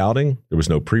any scouting. There was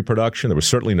no pre-production. There was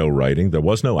certainly no writing. There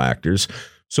was no actors.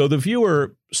 So the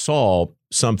viewer saw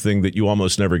something that you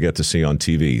almost never get to see on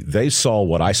TV. They saw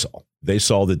what I saw. They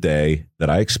saw the day that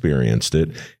I experienced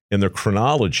it in the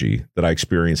chronology that I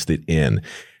experienced it in.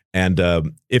 And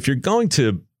if you're going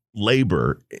to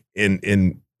labor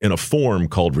in a form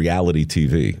called reality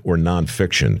TV or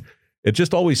nonfiction, it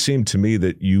just always seemed to me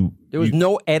that there was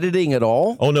no editing at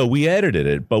all. Oh no, we edited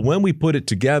it, but when we put it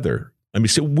together, I mean,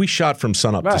 so we shot from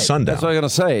sunup to sundown. That's what I'm going to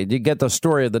say. You get the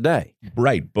story of the day,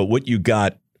 right? But what you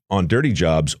got on Dirty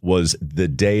Jobs was the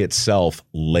day itself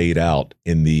laid out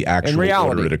in the actual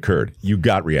order it occurred. You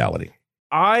got reality.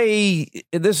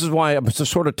 This is why I'm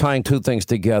sort of tying two things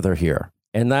together here,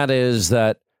 and that is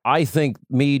that I think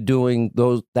me doing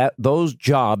those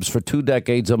jobs for 2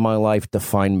 decades of my life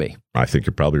defined me. I think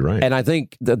you're probably right. And I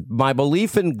think that my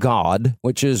belief in God,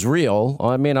 which is real,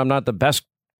 I mean, I'm not the best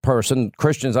person.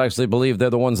 Christians actually believe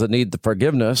they're the ones that need the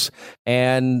forgiveness.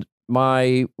 And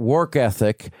my work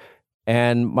ethic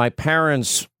and my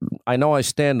parents, I know I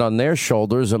stand on their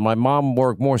shoulders, and my mom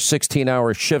worked more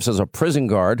 16-hour shifts as a prison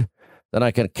guard than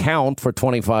I can count for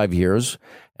 25 years.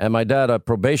 And my dad, a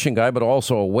probation guy, but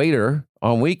also a waiter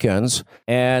on weekends.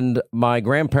 And my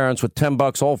grandparents with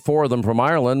 $10, all 4 of them from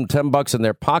Ireland, $10 in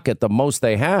their pocket, the most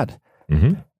they had.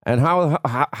 And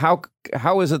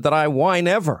how is it that I whine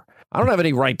ever? I don't have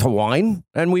any right to whine,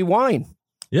 and we whine.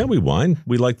 Yeah, we whine.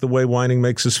 We like the way whining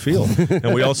makes us feel.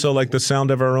 And we also like the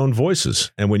sound of our own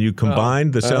voices. And when you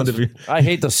combine the sound of your... I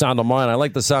hate the sound of mine. I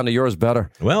like the sound of yours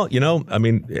better. Well,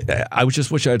 I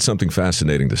just wish I had something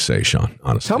fascinating to say, Sean,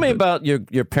 honestly. Tell me about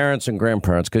your parents and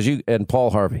grandparents, and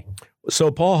Paul Harvey.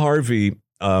 So Paul Harvey,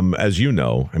 as you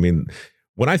know,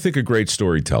 when I think of great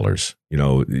storytellers,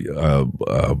 Charles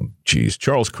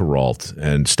Kuralt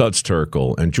and Studs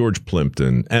Terkel and George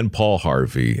Plimpton and Paul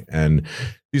Harvey, and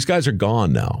these guys are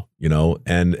gone now,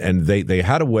 and they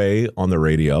had a way on the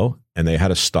radio, and they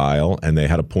had a style, and they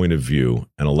had a point of view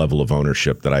and a level of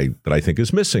ownership that I think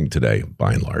is missing today,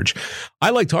 by and large. I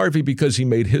liked Harvey because he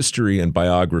made history and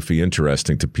biography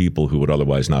interesting to people who would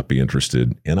otherwise not be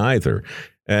interested in either.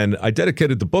 And I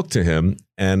dedicated the book to him,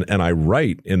 and I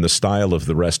write in the style of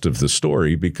the rest of the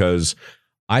story because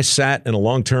I sat in a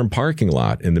long-term parking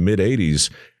lot in the mid-'80s,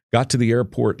 got to the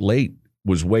airport late,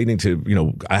 was waiting to,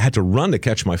 I had to run to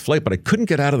catch my flight, but I couldn't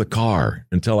get out of the car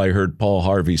until I heard Paul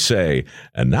Harvey say,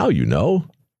 and now you know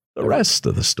the rest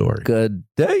of the story. Good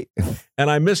day. And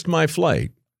I missed my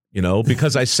flight,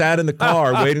 because I sat in the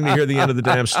car waiting to hear the end of the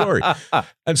damn story.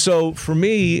 And so for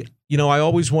me, I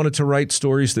always wanted to write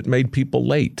stories that made people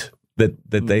late, that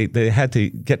they had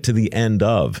to get to the end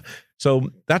of.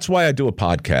 So that's why I do a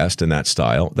podcast in that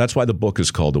style. That's why the book is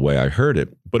called The Way I Heard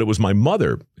It. But it was my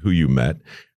mother, who you met,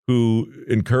 who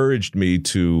encouraged me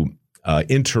to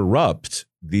interrupt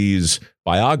these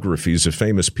biographies of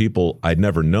famous people I'd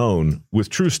never known with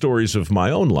true stories of my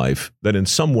own life that in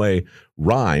some way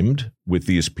rhymed with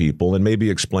these people and maybe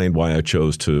explained why I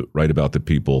chose to write about the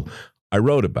people I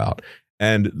wrote about.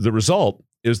 And the result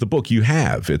is the book you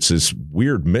have. It's this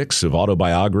weird mix of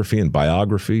autobiography and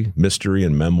biography, mystery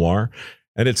and memoir.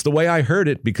 And it's The Way I Heard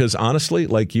It because honestly,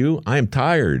 like you, I am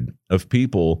tired of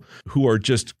people who are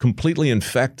just completely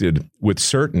infected with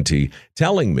certainty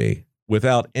telling me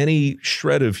without any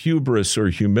shred of hubris or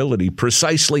humility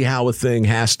precisely how a thing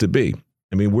has to be.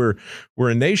 We're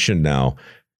a nation now.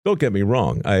 Don't get me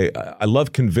wrong. I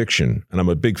love conviction, and I'm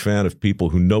a big fan of people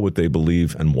who know what they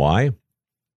believe and why.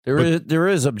 There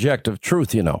is objective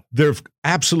truth,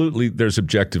 There's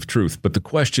objective truth, but the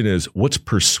question is, what's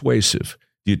persuasive?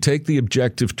 Do you take the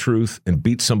objective truth and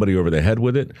beat somebody over the head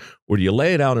with it, or do you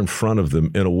lay it out in front of them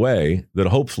in a way that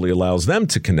hopefully allows them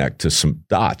to connect to some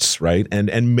dots, right,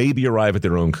 and maybe arrive at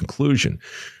their own conclusion?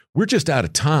 We're just out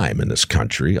of time in this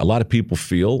country. A lot of people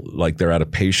feel like they're out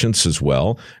of patience as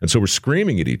well. And so we're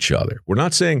screaming at each other. We're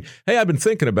not saying, hey, I've been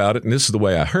thinking about it and this is the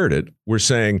way I heard it. We're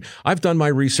saying, I've done my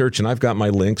research and I've got my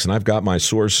links and I've got my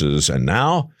sources. And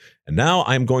now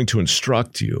I'm going to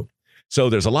instruct you. So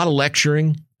there's a lot of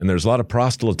lecturing and there's a lot of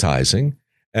proselytizing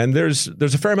and there's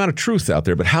a fair amount of truth out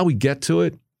there. But how we get to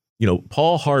it,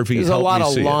 Paul Harvey. There's a lot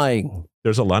of lying. It.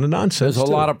 There's a lot of nonsense. There's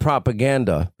a lot of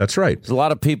propaganda. That's right. There's a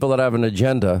lot of people that have an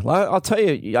agenda. I'll tell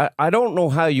you, I don't know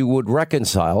how you would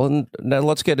reconcile, and now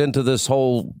let's get into this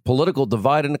whole political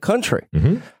divide in the country.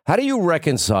 Mm-hmm. How do you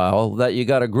reconcile that you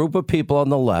got a group of people on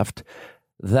the left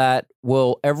that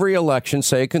will every election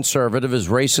say a conservative is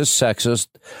racist, sexist,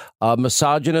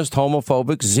 misogynist,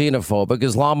 homophobic, xenophobic,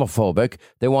 Islamophobic.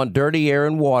 They want dirty air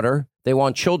and water. They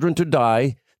want children to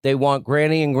die. They want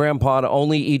Granny and Grandpa to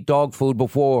only eat dog food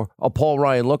before a Paul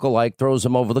Ryan lookalike throws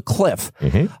them over the cliff,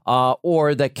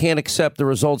 or that can't accept the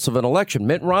results of an election.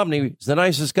 Mitt Romney is the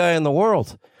nicest guy in the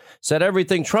world, said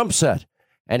everything Trump said,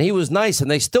 and he was nice, and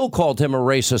they still called him a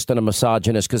racist and a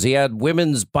misogynist because he had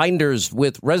women's binders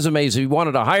with resumes. He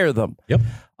wanted to hire them. Yep.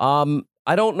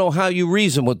 I don't know how you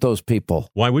reason with those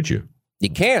people. Why would you? You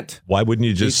can't. Why wouldn't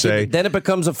you just say? Then it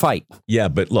becomes a fight. Yeah,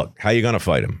 but look, how are you going to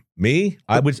fight him? Me?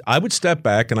 I would step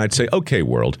back and I'd say, okay,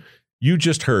 world, you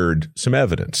just heard some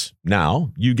evidence.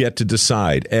 Now you get to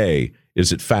decide, A,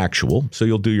 is it factual? So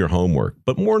you'll do your homework.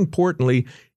 But more importantly,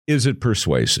 is it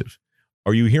persuasive?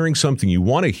 Are you hearing something you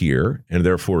want to hear and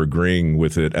therefore agreeing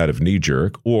with it out of knee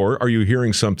jerk? Or are you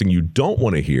hearing something you don't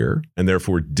want to hear and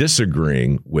therefore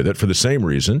disagreeing with it for the same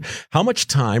reason? How much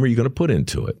time are you going to put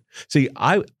into it? See,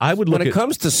 I would look when it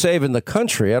comes to saving the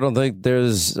country, I don't think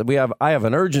I have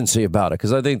an urgency about it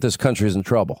because I think this country is in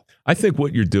trouble. I think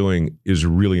what you're doing is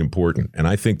really important. And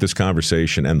I think this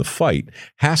conversation and the fight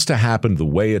has to happen the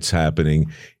way it's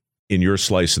happening in your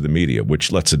slice of the media,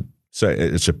 which let's say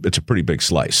it's a pretty big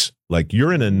slice. Like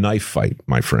you're in a knife fight,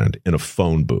 my friend, in a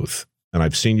phone booth. And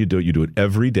I've seen you do it. You do it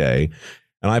every day.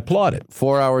 And I applaud it.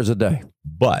 4 hours a day.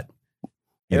 But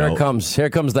Here it comes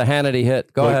the Hannity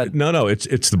hit. Go ahead. No, it's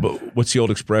what's the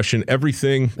old expression?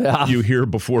 Everything you hear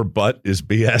before but is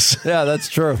BS. Yeah, that's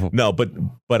true. No,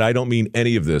 but I don't mean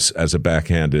any of this as a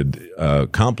backhanded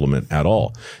compliment at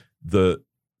all. The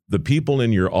people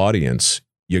in your audience,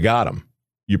 you got them.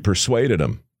 You persuaded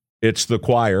them. It's the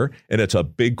choir, and it's a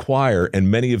big choir, and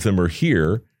many of them are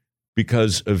here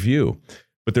because of you.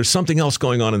 But there's something else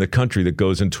going on in the country that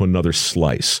goes into another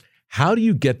slice. How do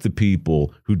you get the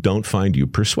people who don't find you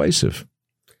persuasive?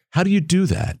 How do you do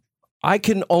that? I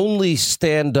can only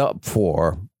stand up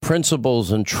for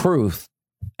principles and truth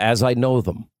as I know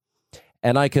them.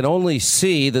 And I can only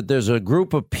see that there's a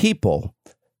group of people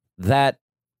that,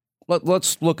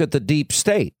 let's look at the deep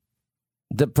state.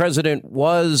 The president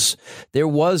there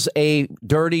was a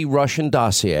dirty Russian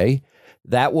dossier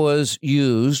that was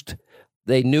used.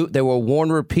 They were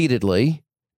warned repeatedly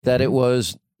that it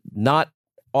was not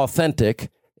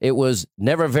authentic. It was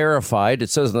never verified. It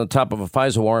says on the top of a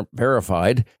FISA warrant,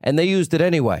 verified. And they used it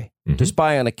anyway to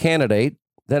spy on a candidate,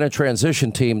 then a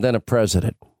transition team, then a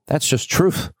president. That's just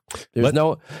truth.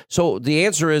 So the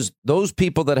answer is those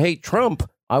people that hate Trump,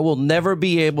 I will never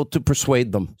be able to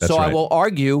persuade them. That's right. I will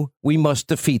argue we must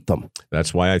defeat them.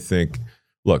 That's why I think,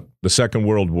 look, the Second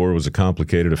World War was a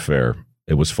complicated affair.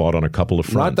 It was fought on a couple of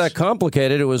fronts. Not that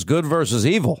complicated. It was good versus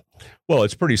evil. Well,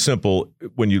 it's pretty simple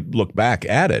when you look back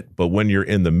at it. But when you're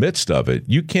in the midst of it,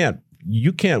 you can't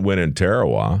win in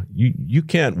Tarawa. You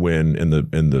can't win in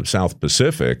the South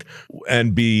Pacific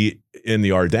and be in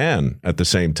the Ardennes at the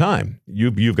same time.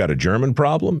 You've got a German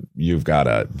problem. You've got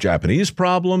a Japanese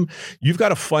problem. You've got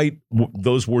to fight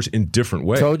those wars in different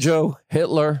ways. Tojo,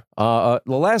 Hitler, the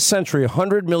last century,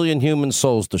 100 million human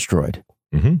souls destroyed.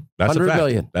 Mm-hmm. That's 100 a fact.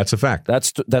 million. That's a fact.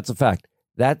 That's a fact.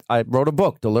 That I wrote a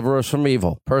book, Deliver Us from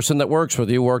Evil. Person that works with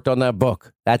you worked on that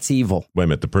book. That's evil. Wait a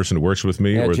minute. The person who works with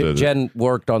me? Yeah, or Jen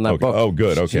worked on that book. Oh,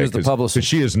 good. Okay. She was the publicist.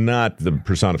 She is not the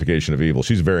personification of evil.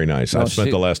 She's very nice. I've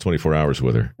spent the last 24 hours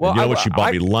with her. Well, and you know what? She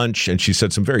bought me lunch, and she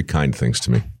said some very kind things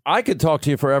to me. I could talk to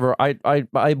you forever.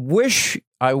 I wish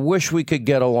we could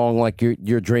get along like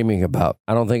you're dreaming about.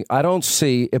 I don't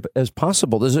see it as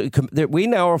possible. We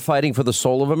now are fighting for the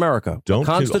soul of America.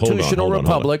 Constitutional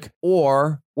republic,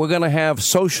 or we're going to have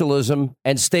socialism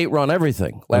and state-run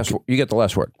everything. You get the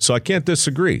last word. So I can't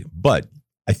disagree, but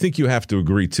I think you have to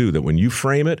agree, too, that when you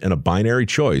frame it in a binary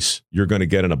choice, you're going to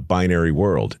get in a binary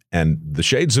world, and the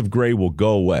shades of gray will go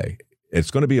away. It's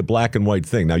going to be a black and white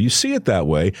thing. Now, you see it that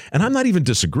way, and I'm not even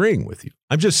disagreeing with you.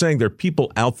 I'm just saying there are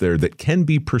people out there that can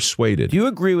be persuaded. Do you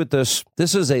agree with this?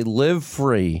 This is a live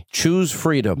free, choose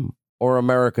freedom, or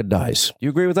America dies. Do you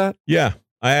agree with that? Yeah.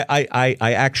 I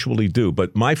actually do,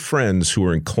 but my friends who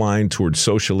are inclined towards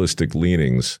socialistic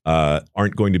leanings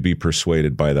aren't going to be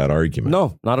persuaded by that argument.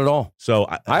 No, not at all. So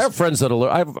I have friends that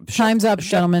are. Time's up,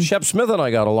 gentlemen. Shep Smith and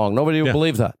I got along. Nobody would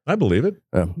believe that. I believe it.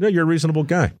 Yeah, you're a reasonable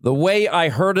guy. The way I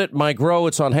heard it, Mike Rowe.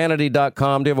 It's on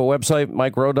Hannity.com. Do you have a website,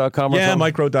 MikeRowe.com? Yeah,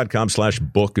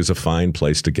 MikeRowe.com/book is a fine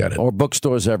place to get it. Or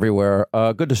bookstores everywhere.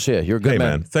 Good to see you. You're a good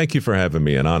man. Thank you for having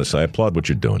me. And honestly, I applaud what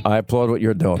you're doing. I applaud what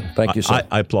you're doing. Thank you, sir.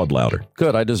 I applaud louder.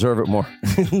 Good. I deserve it more.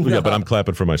 Yeah, but I'm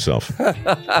clapping for myself.